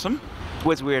but awesome.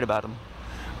 What's weird about them?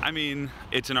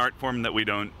 It's an art form that we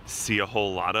don't see a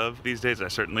whole lot of these days. I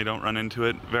certainly don't run into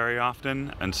it very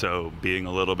often. And so being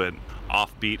a little bit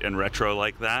offbeat and retro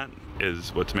like that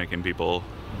is what's making people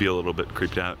be a little bit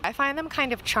creeped out. I find them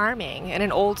kind of charming in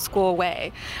an old school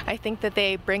way. I think that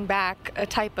they bring back a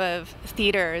type of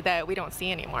theater that we don't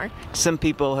see anymore. Some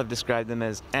people have described them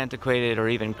as antiquated or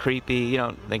even creepy. You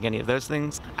don't think any of those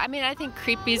things? I think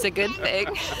creepy is a good thing.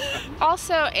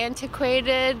 Also,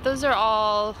 antiquated, those are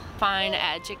all fine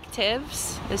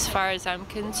adjectives as far as I'm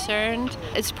concerned.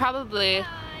 It's probably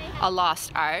a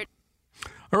lost art.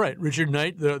 All right, Richard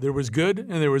Knight, there was good and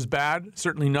there was bad.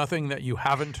 Certainly nothing that you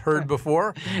haven't heard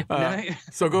before. No.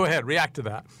 So go ahead, react to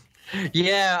that.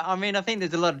 Yeah, I think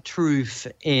there's a lot of truth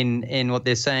in what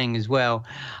they're saying as well.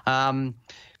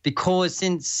 Because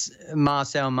since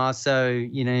Marcel Marceau,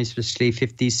 especially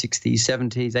 50s, 60s,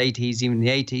 70s, 80s, even the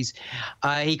 80s,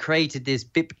 he created this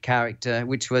Bip character,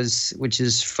 which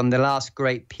is from the last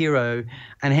great Pierrot,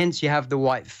 and hence you have the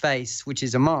white face, which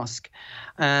is a mask.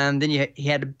 And then he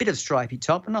had a bit of stripy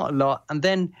top, not a lot, and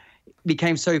then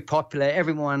became so popular,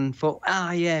 everyone thought,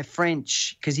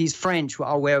 French, because he's French. Well,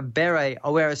 I'll wear a beret,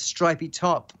 I'll wear a stripy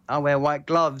top, I'll wear white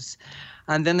gloves.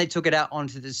 And then they took it out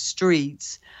onto the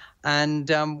streets. And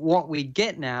what we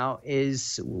get now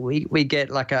is we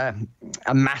get like a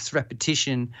mass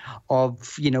repetition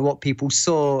of, what people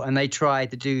saw, and they try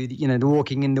to do, the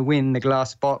walking in the wind, the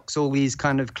glass box, all these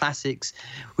kind of classics,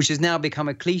 which has now become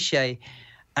a cliche.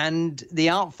 And the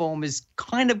art form has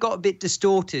kind of got a bit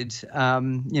distorted,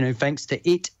 thanks to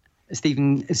It,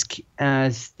 Stephen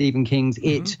King's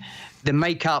It, the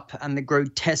makeup and the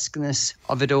grotesqueness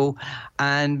of it all.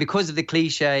 And because of the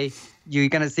cliche, you're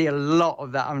going to see a lot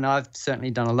of that. I mean, I've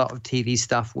certainly done a lot of TV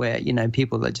stuff where,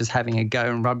 people are just having a go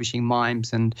and rubbishing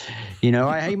mimes and,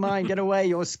 hey, mime, get away,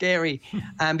 you're scary.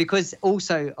 And because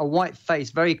also a white face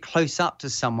very close up to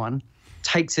someone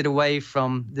takes it away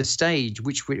from the stage,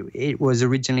 which it was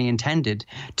originally intended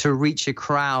to reach a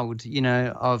crowd,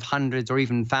 of hundreds or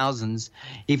even thousands.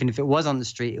 Even if it was on the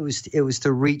street, it was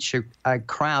to reach a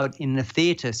crowd in the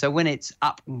theater. So when it's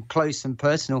up and close and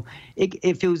personal,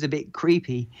 it feels a bit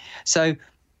creepy. So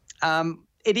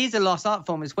it is a lost art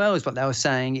form as well, is what they were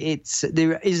saying.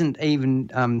 There isn't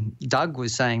even, Doug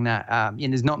was saying that,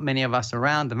 there's not many of us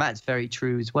around, and that's very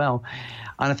true as well.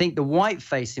 And I think the white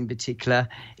face in particular,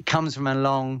 it comes from a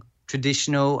long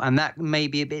traditional, and that may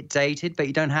be a bit dated, but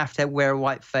you don't have to wear a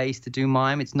white face to do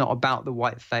mime. It's not about the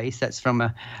white face. That's from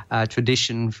a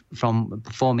tradition from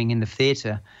performing in the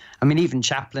theatre. I mean, even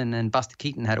Chaplin and Buster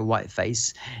Keaton had a white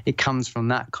face. It comes from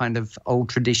that kind of old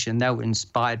tradition. They were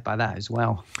inspired by that as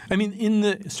well. I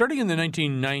mean, starting in the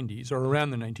 1990s or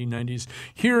around the 1990s,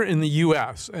 here in the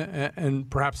U.S. and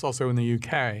perhaps also in the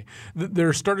U.K.,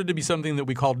 there started to be something that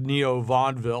we called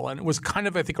neo-vaudeville, and it was kind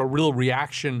of, I think, a real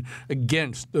reaction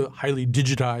against the highly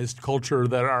digitized culture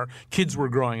that our kids were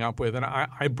growing up with. And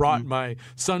I brought my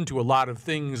son to a lot of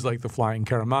things like the Flying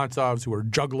Karamazovs, who are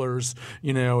jugglers,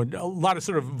 and a lot of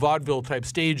sort of vaudeville-type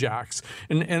stage acts.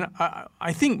 And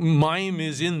I think mime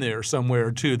is in there somewhere,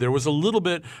 too. There was a little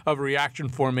bit of a reaction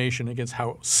formation against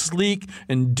how sleek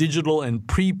and digital and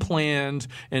pre-planned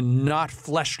and not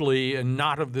fleshly and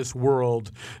not of this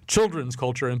world children's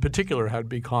culture in particular had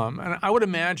become. And I would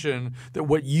imagine that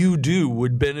what you do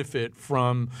would benefit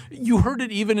from. You heard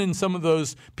it even in some of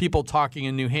those people talking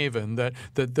in New Haven, that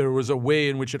there was a way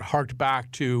in which it harked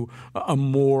back to a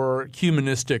more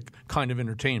humanistic kind of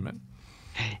entertainment.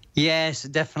 Yes,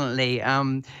 definitely.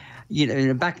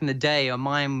 Back in the day, a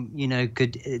mime,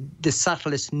 could the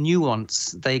subtlest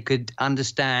nuance, they could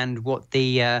understand what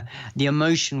the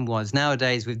emotion was.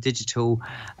 Nowadays, with digital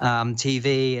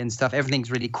TV and stuff,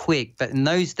 everything's really quick. But in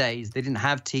those days, they didn't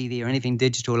have TV or anything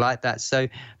digital like that. So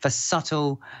for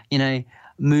subtle,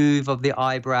 move of the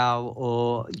eyebrow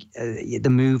or the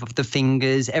move of the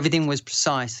fingers, everything was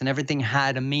precise and everything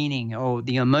had a meaning or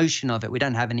the emotion of it. We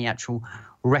don't have any actual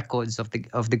records of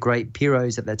the great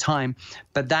heroes at the time,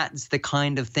 but that's the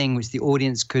kind of thing which the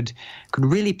audience could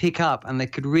really pick up, and they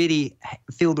could really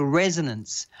feel the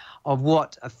resonance of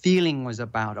what a feeling was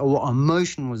about or what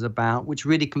emotion was about, which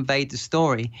really conveyed the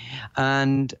story.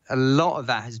 And a lot of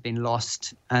that has been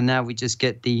lost, and now we just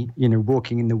get the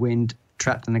walking in the wind,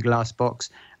 trapped in a glass box,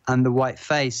 and the white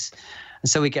face. And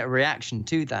so we get a reaction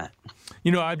to that.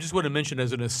 I just want to mention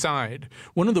as an aside,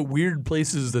 one of the weird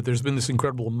places that there's been this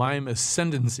incredible mime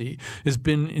ascendancy has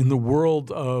been in the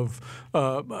world of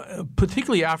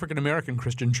particularly African-American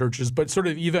Christian churches, but sort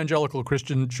of evangelical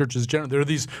Christian churches generally. There are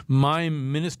these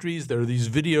mime ministries. There are these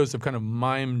videos of kind of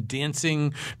mime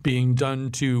dancing being done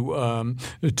to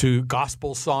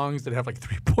gospel songs that have like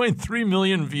 3.3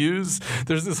 million views.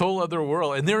 There's this whole other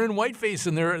world. And they're in whiteface,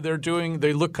 and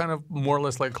they look kind of more or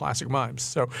less like classic mimes.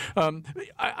 So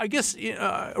I guess,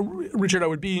 Richard, I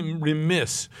would be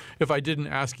remiss if I didn't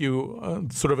ask you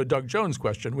sort of a Doug Jones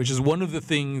question, which is one of the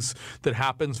things that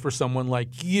happens for someone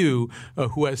like you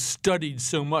who has studied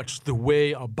so much the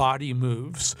way a body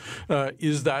moves,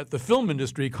 is that the film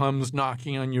industry comes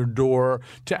knocking on your door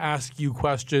to ask you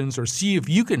questions or see if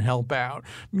you can help out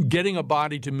getting a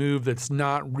body to move that's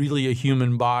not really a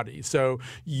human body. So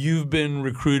you've been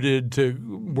recruited to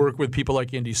work with people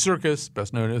like Andy Serkis,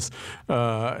 best known as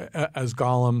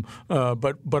Gollum,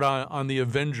 but on the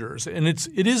Avengers, and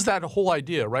it is that whole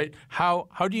idea, right? How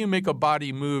do you make a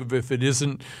body move if it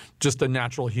isn't just a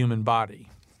natural human body?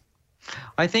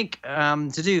 I think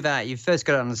to do that, you've first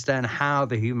got to understand how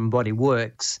the human body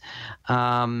works.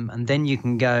 And then you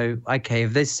can go, okay,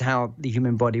 if this is how the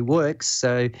human body works,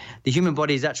 so the human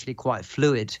body is actually quite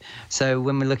fluid. So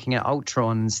when we're looking at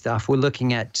Ultron and stuff, we're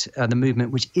looking at the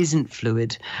movement which isn't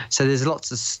fluid. So there's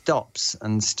lots of stops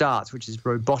and starts, which is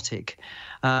robotic.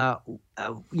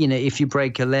 If you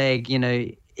break a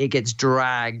leg, it gets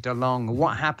dragged along.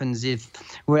 What happens if,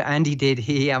 what Andy did,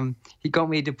 he got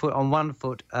me to put on one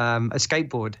foot a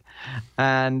skateboard,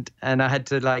 and I had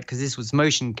to because this was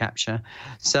motion capture.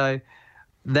 So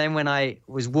then when I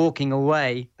was walking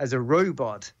away as a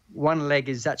robot, one leg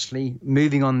is actually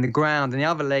moving on the ground and the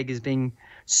other leg is being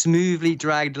smoothly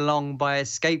dragged along by a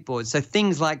skateboard. So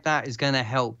things like that is going to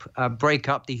help break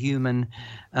up the human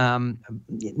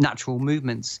natural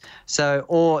movements. So,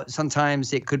 or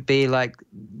sometimes it could be like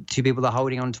two people are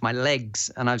holding onto my legs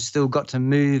and I've still got to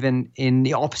move in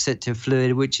the opposite to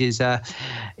fluid, which is a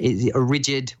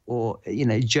rigid or,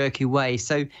 jerky way.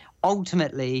 So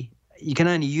ultimately, you can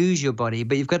only use your body,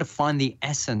 but you've got to find the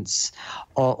essence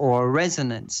or a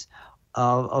resonance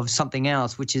of something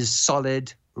else, which is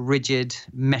solid, rigid,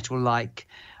 metal-like,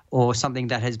 or something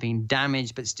that has been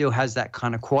damaged but still has that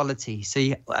kind of quality.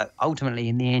 So ultimately,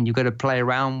 in the end, you've got to play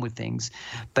around with things,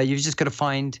 but you've just got to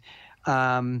find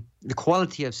the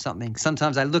quality of something.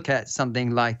 Sometimes I look at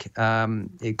something like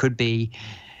it could be,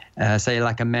 say,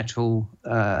 like a metal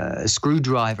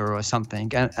screwdriver or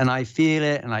something, and I feel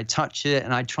it and I touch it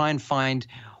and I try and find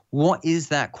what is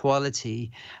that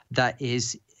quality that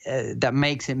is that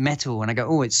makes it metal. And I go,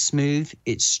 oh, it's smooth,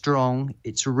 it's strong,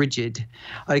 it's rigid.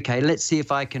 Okay, let's see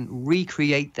if I can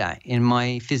recreate that in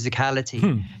my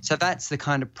physicality. So that's the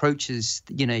kind of approaches,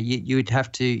 you'd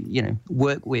have to,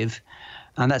 work with.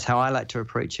 And that's how I like to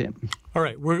approach it. All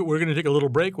right, we're going to take a little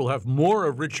break. We'll have more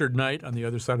of Richard Knight on the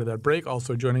other side of that break.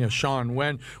 Also joining us, Sean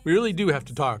Wen. We really do have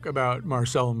to talk about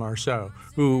Marcel Marceau,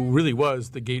 who really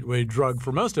was the gateway drug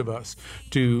for most of us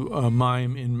to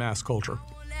mime in mass culture.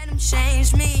 Let them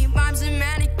change me. Mimes and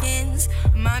mannequins,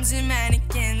 mimes and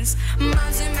mannequins,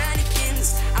 mimes and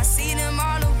mannequins. I see them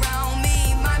all around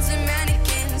me. Mimes and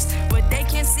mannequins, but they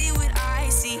can't see what I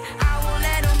see. I won't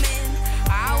let them in.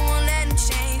 I won't let them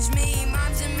change me.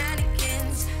 Mimes and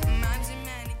mannequins, mimes and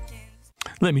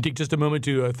mannequins. Let me take just a moment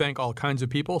to thank all kinds of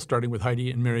people, starting with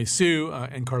Heidi and Mary Sue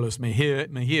and Carlos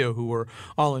Mejia, who were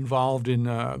all involved in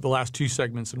the last two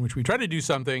segments in which we try to do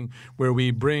something where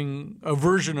we bring a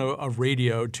version of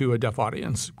radio to a deaf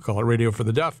audience. We call it Radio for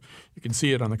the Deaf. You can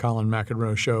see it on the Colin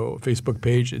McEnroe Show Facebook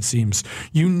page. It seems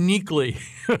uniquely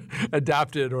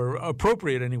adapted or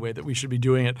appropriate anyway that we should be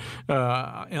doing it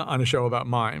on a show about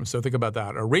mime. So think about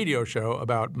that. A radio show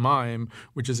about mime,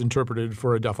 which is interpreted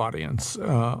for a deaf audience.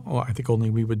 Well, I think only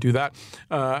we would do that.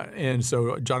 And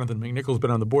so Jonathan McNichol's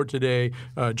been on the board today.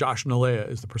 Josh Nalea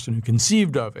is the person who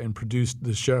conceived of and produced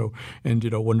this show and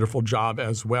did a wonderful job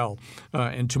as well.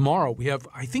 And tomorrow we have,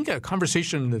 I think, a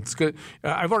conversation that's good.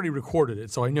 I've already recorded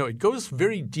it, so I know it goes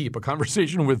very deep, a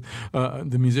conversation with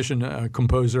the musician,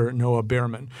 composer Noah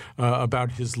Behrman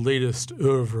about his latest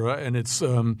oeuvre. And it's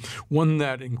one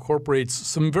that incorporates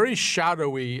some very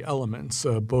shadowy elements,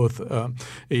 both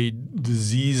a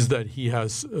disease that he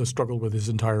has struggled with his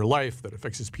entire life that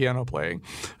affects his piano playing,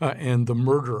 and the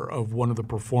murder of one of the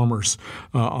performers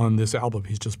on this album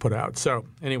he's just put out. So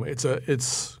anyway,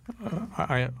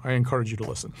 I encourage you to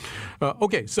listen.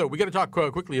 Okay, so we got to talk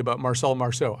quickly about Marcel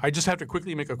Marceau. I just have to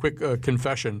quickly make a quick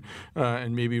confession,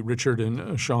 and maybe Richard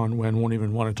and Sean Wen won't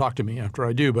even want to talk to me after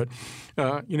I do, but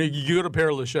you go to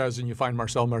Père Lachaise and you find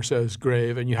Marcel Marceau's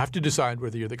grave, and you have to decide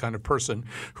whether you're the kind of person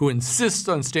who insists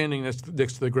on standing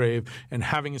next to the grave and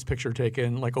having his picture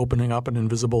taken, like opening up an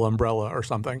invisible umbrella or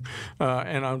something.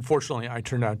 And unfortunately, I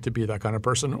turned out to be that kind of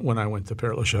person when I went to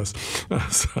Père Lachaise.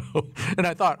 And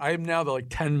I thought, I am now the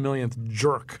 10 millionth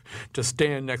jerk to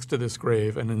stand next to this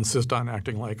grave and insist on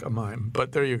acting like a mime.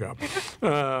 But there you go.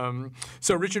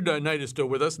 So Richard Knight is still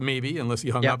with us, maybe, unless he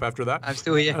hung up after that. I'm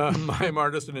still here. Mime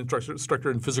artist and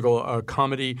instructor in physical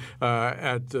comedy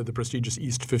at the prestigious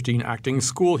East 15 Acting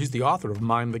School. He's the author of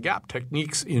Mime the Gap,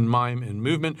 Techniques in Mime and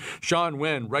Movement. Sean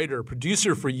Wen, writer,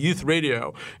 producer for Youth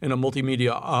Radio, and a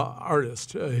multimedia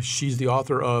artist. She's the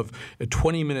author of A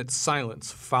 20-Minute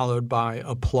Silence Followed by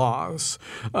Applause.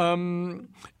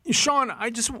 Sean,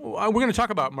 we're going to talk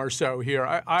about Marceau here.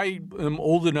 I am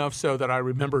old enough so that I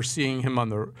remember seeing him on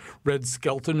the Red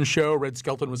Skelton show. Red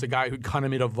Skelton was a guy who kind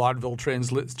of made a vaudeville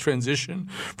transition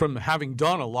from having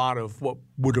done a lot of what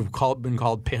would have been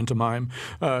called pantomime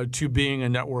to being a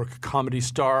network comedy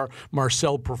star.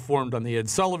 Marcel performed on the Ed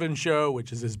Sullivan Show,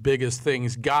 which is as big as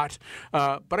things got.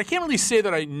 But I can't really say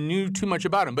that I knew too much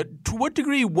about him. But to what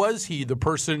degree was he the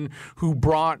person who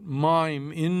brought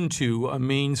mime into a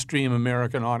mainstream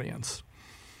American audience?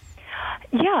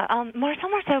 Yeah, Marcel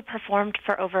Marceau performed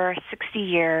for over 60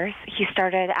 years. He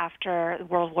started after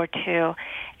World War II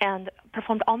and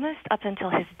performed almost up until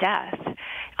his death.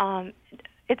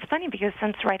 It's funny because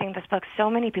since writing this book, so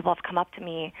many people have come up to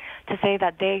me to say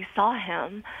that they saw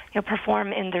him,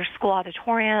 perform in their school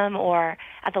auditorium or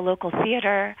at the local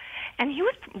theater, and he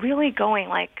was really going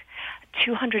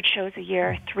 200 shows a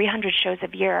year, 300 shows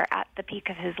a year at the peak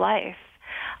of his life.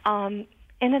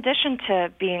 In addition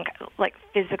to being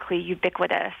physically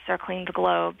ubiquitous, circling the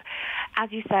globe,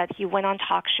 as you said, he went on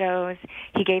talk shows,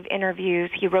 he gave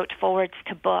interviews, he wrote forwards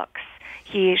to books,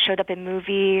 he showed up in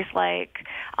movies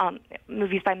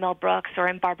movies by Mel Brooks or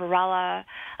in Barbarella.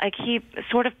 He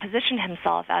sort of positioned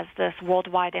himself as this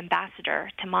worldwide ambassador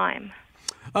to mime.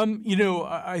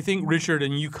 I think, Richard,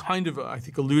 and you kind of, I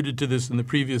think, alluded to this in the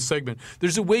previous segment,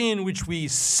 there's a way in which we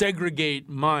segregate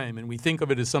mime, and we think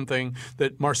of it as something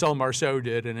that Marcel Marceau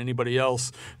did and anybody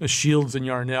else, Shields and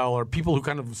Yarnell, or people who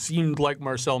kind of seemed like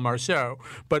Marcel Marceau.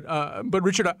 But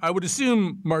Richard, I would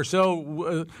assume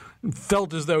Marceau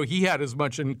felt as though he had as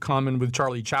much in common with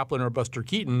Charlie Chaplin or Buster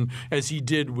Keaton as he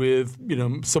did with,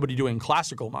 somebody doing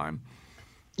classical mime.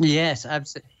 Yes,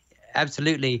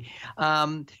 absolutely.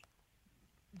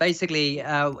 Basically,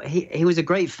 he was a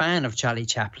great fan of Charlie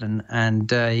Chaplin,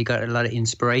 and he got a lot of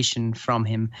inspiration from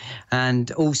him.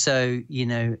 And also,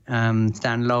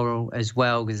 Stan Laurel as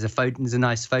well. There's a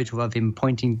nice photo of him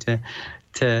pointing to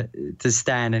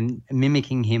Stan and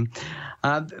mimicking him.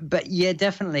 But yeah,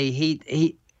 definitely,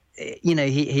 he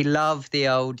loved the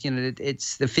old,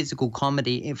 it's the physical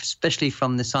comedy, especially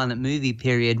from the silent movie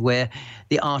period, where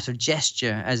the art of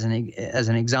gesture, as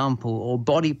an example, or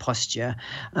body posture,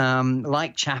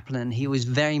 like Chaplin, he was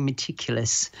very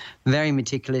meticulous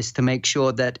to make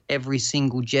sure that every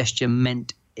single gesture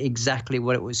meant exactly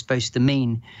what it was supposed to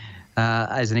mean.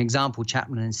 As an example,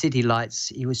 Chaplin in City Lights,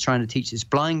 he was trying to teach this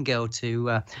blind girl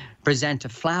to present a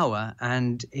flower,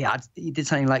 and he did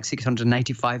something like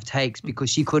 685 takes because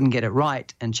she couldn't get it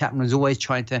right. And Chaplin was always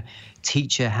trying to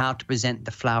teach her how to present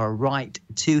the flower right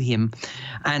to him.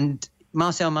 And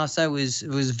Marcel Marceau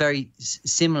was very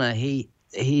similar. He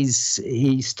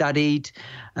studied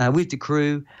with the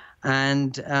crew,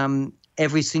 and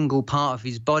every single part of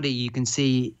his body, you can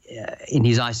see in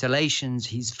his isolations,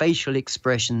 his facial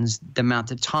expressions, the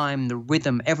amount of time, the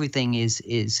rhythm, everything is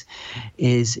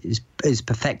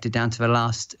perfected down to the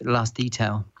last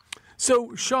detail.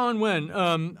 So, Sean Wen,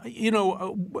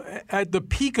 at the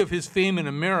peak of his fame in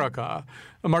America,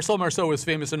 Marcel Marceau was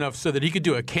famous enough so that he could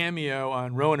do a cameo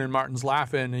on Rowan and Martin's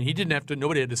Laugh-In, and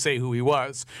nobody had to say who he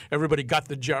was. Everybody got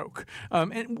the joke.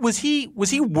 And was he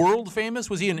world famous?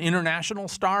 Was he an international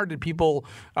star? Did people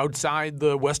outside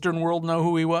the Western world know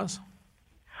who he was?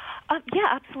 Yeah,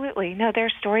 absolutely. No,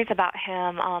 there's stories about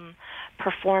him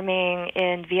performing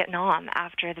in Vietnam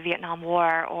after the Vietnam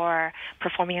War, or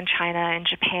performing in China and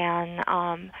Japan.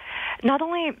 Not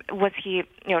only was he,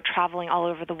 traveling all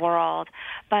over the world,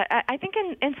 but I think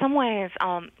in some ways,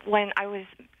 when I was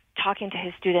talking to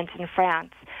his students in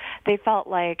France, they felt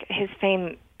like his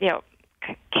fame,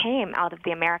 came out of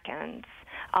the Americans,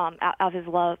 out of his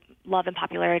love and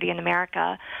popularity in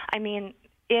America. I mean,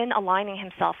 in aligning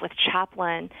himself with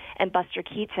Chaplin and Buster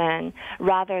Keaton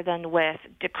rather than with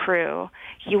Decroux,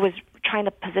 he was trying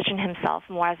to position himself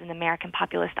more as an American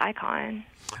populist icon.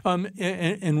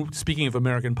 And speaking of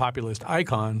American populist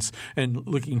icons and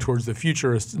looking towards the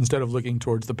future instead of looking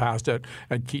towards the past at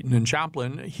Keaton and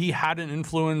Chaplin, he had an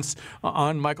influence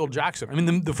on Michael Jackson. I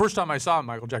mean, the first time I saw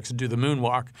Michael Jackson do the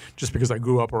moonwalk, just because I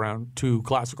grew up around two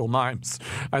classical mimes,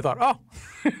 I thought,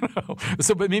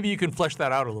 but maybe you can flesh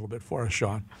that out a little bit for us,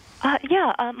 Sean.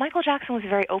 Michael Jackson was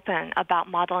very open about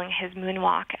modeling his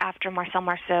moonwalk after Marcel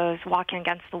Marceau's Walking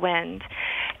Against the Wind.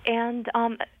 And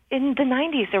in the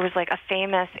 90s, there was like a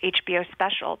famous HBO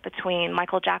special between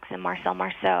Michael Jackson and Marcel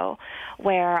Marceau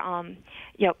where,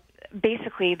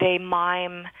 basically they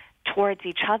mime towards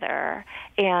each other.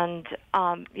 And,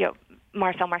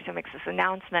 Marcel Marceau makes this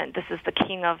announcement, this is the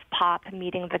king of pop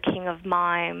meeting the king of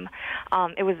mime.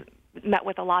 It was met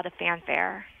with a lot of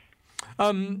fanfare.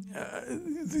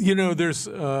 There's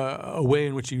a way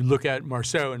in which you look at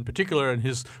Marceau in particular and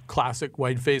his classic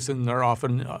white face, and there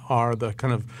often are the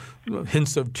kind of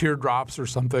hints of teardrops or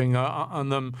something on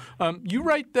them. You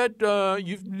write that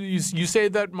you say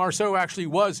that Marceau actually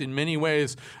was in many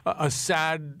ways a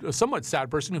somewhat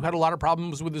sad person who had a lot of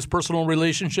problems with his personal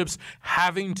relationships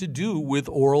having to do with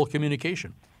oral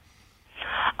communication.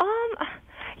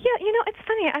 It's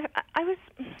funny. I was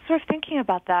sort of thinking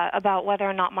about that, about whether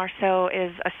or not Marceau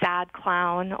is a sad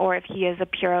clown or if he is a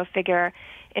Pierrot figure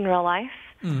in real life.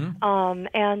 Mm-hmm.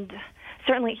 And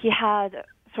certainly he had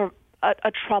sort of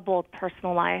a troubled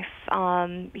personal life.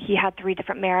 He had 3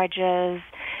 different marriages.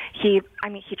 He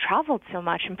traveled so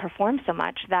much and performed so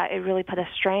much that it really put a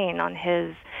strain on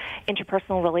his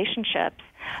interpersonal relationships.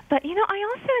 But,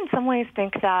 I also in some ways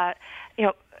think that,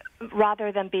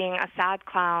 rather than being a sad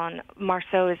clown,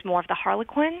 Marceau is more of the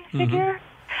Harlequin figure.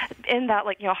 Mm-hmm. In that,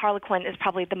 Harlequin is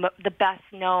probably the best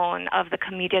known of the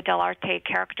Commedia dell'arte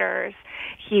characters.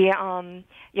 He,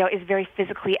 is very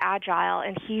physically agile,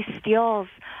 and he steals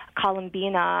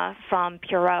Columbina from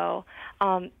Pierrot.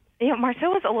 Marceau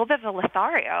was a little bit of a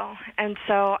Lothario, and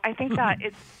so I think that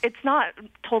it's not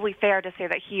totally fair to say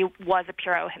that he was a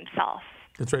Pierrot himself.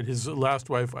 That's right. His last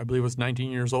wife, I believe, was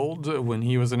 19 years old when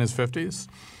he was in his 50s.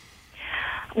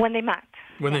 When they met.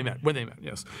 When they met,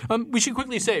 yes. We should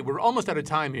quickly say we're almost out of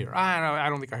time here. I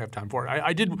don't think I have time for it.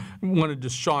 I did want to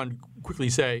just, Sean, quickly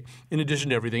say, in addition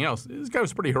to everything else, this guy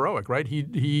was pretty heroic, right?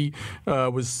 He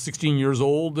was 16 years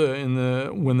old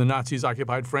when the Nazis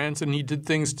occupied France, and he did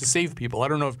things to save people. I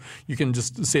don't know if you can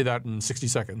just say that in 60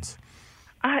 seconds.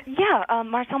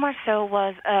 Marcel Marceau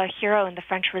was a hero in the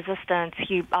French Resistance.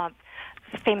 He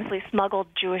famously smuggled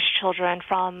Jewish children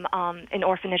from an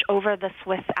orphanage over the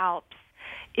Swiss Alps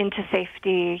into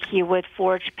safety. He would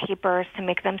forge papers to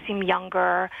make them seem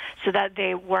younger so that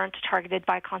they weren't targeted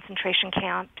by concentration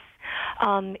camps.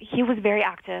 He was very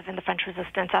active in the French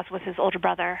Resistance, as was his older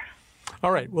brother.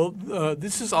 All right. Well,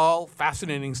 this is all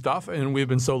fascinating stuff, and we've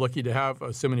been so lucky to have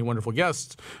so many wonderful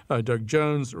guests. Doug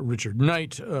Jones, Richard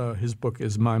Knight, his book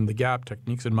is Mime the Gap,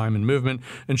 Techniques in Mime and Movement,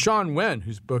 and Sean Wen,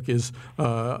 whose book is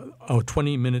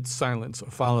 20-Minute Silence,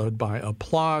 followed by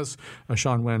Applause.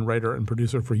 Sean Wen, writer and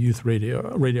producer for Youth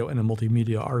Radio and a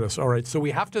multimedia artist. All right. So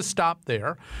we have to stop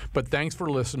there, but thanks for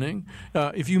listening.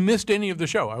 If you missed any of the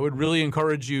show, I would really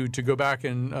encourage you to go back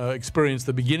and experience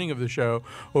the beginning of the show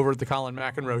over at the Colin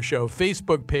McEnroe Show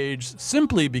Facebook page,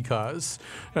 simply because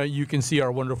you can see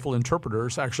our wonderful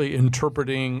interpreters actually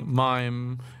interpreting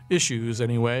mime issues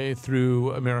anyway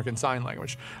through American Sign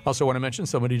Language. I also want to mention,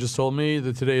 somebody just told me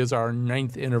that today is our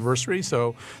 9th anniversary,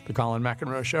 so the Colin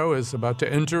McEnroe Show is about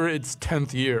to enter its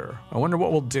 10th year. I wonder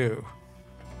what we'll do.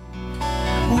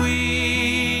 We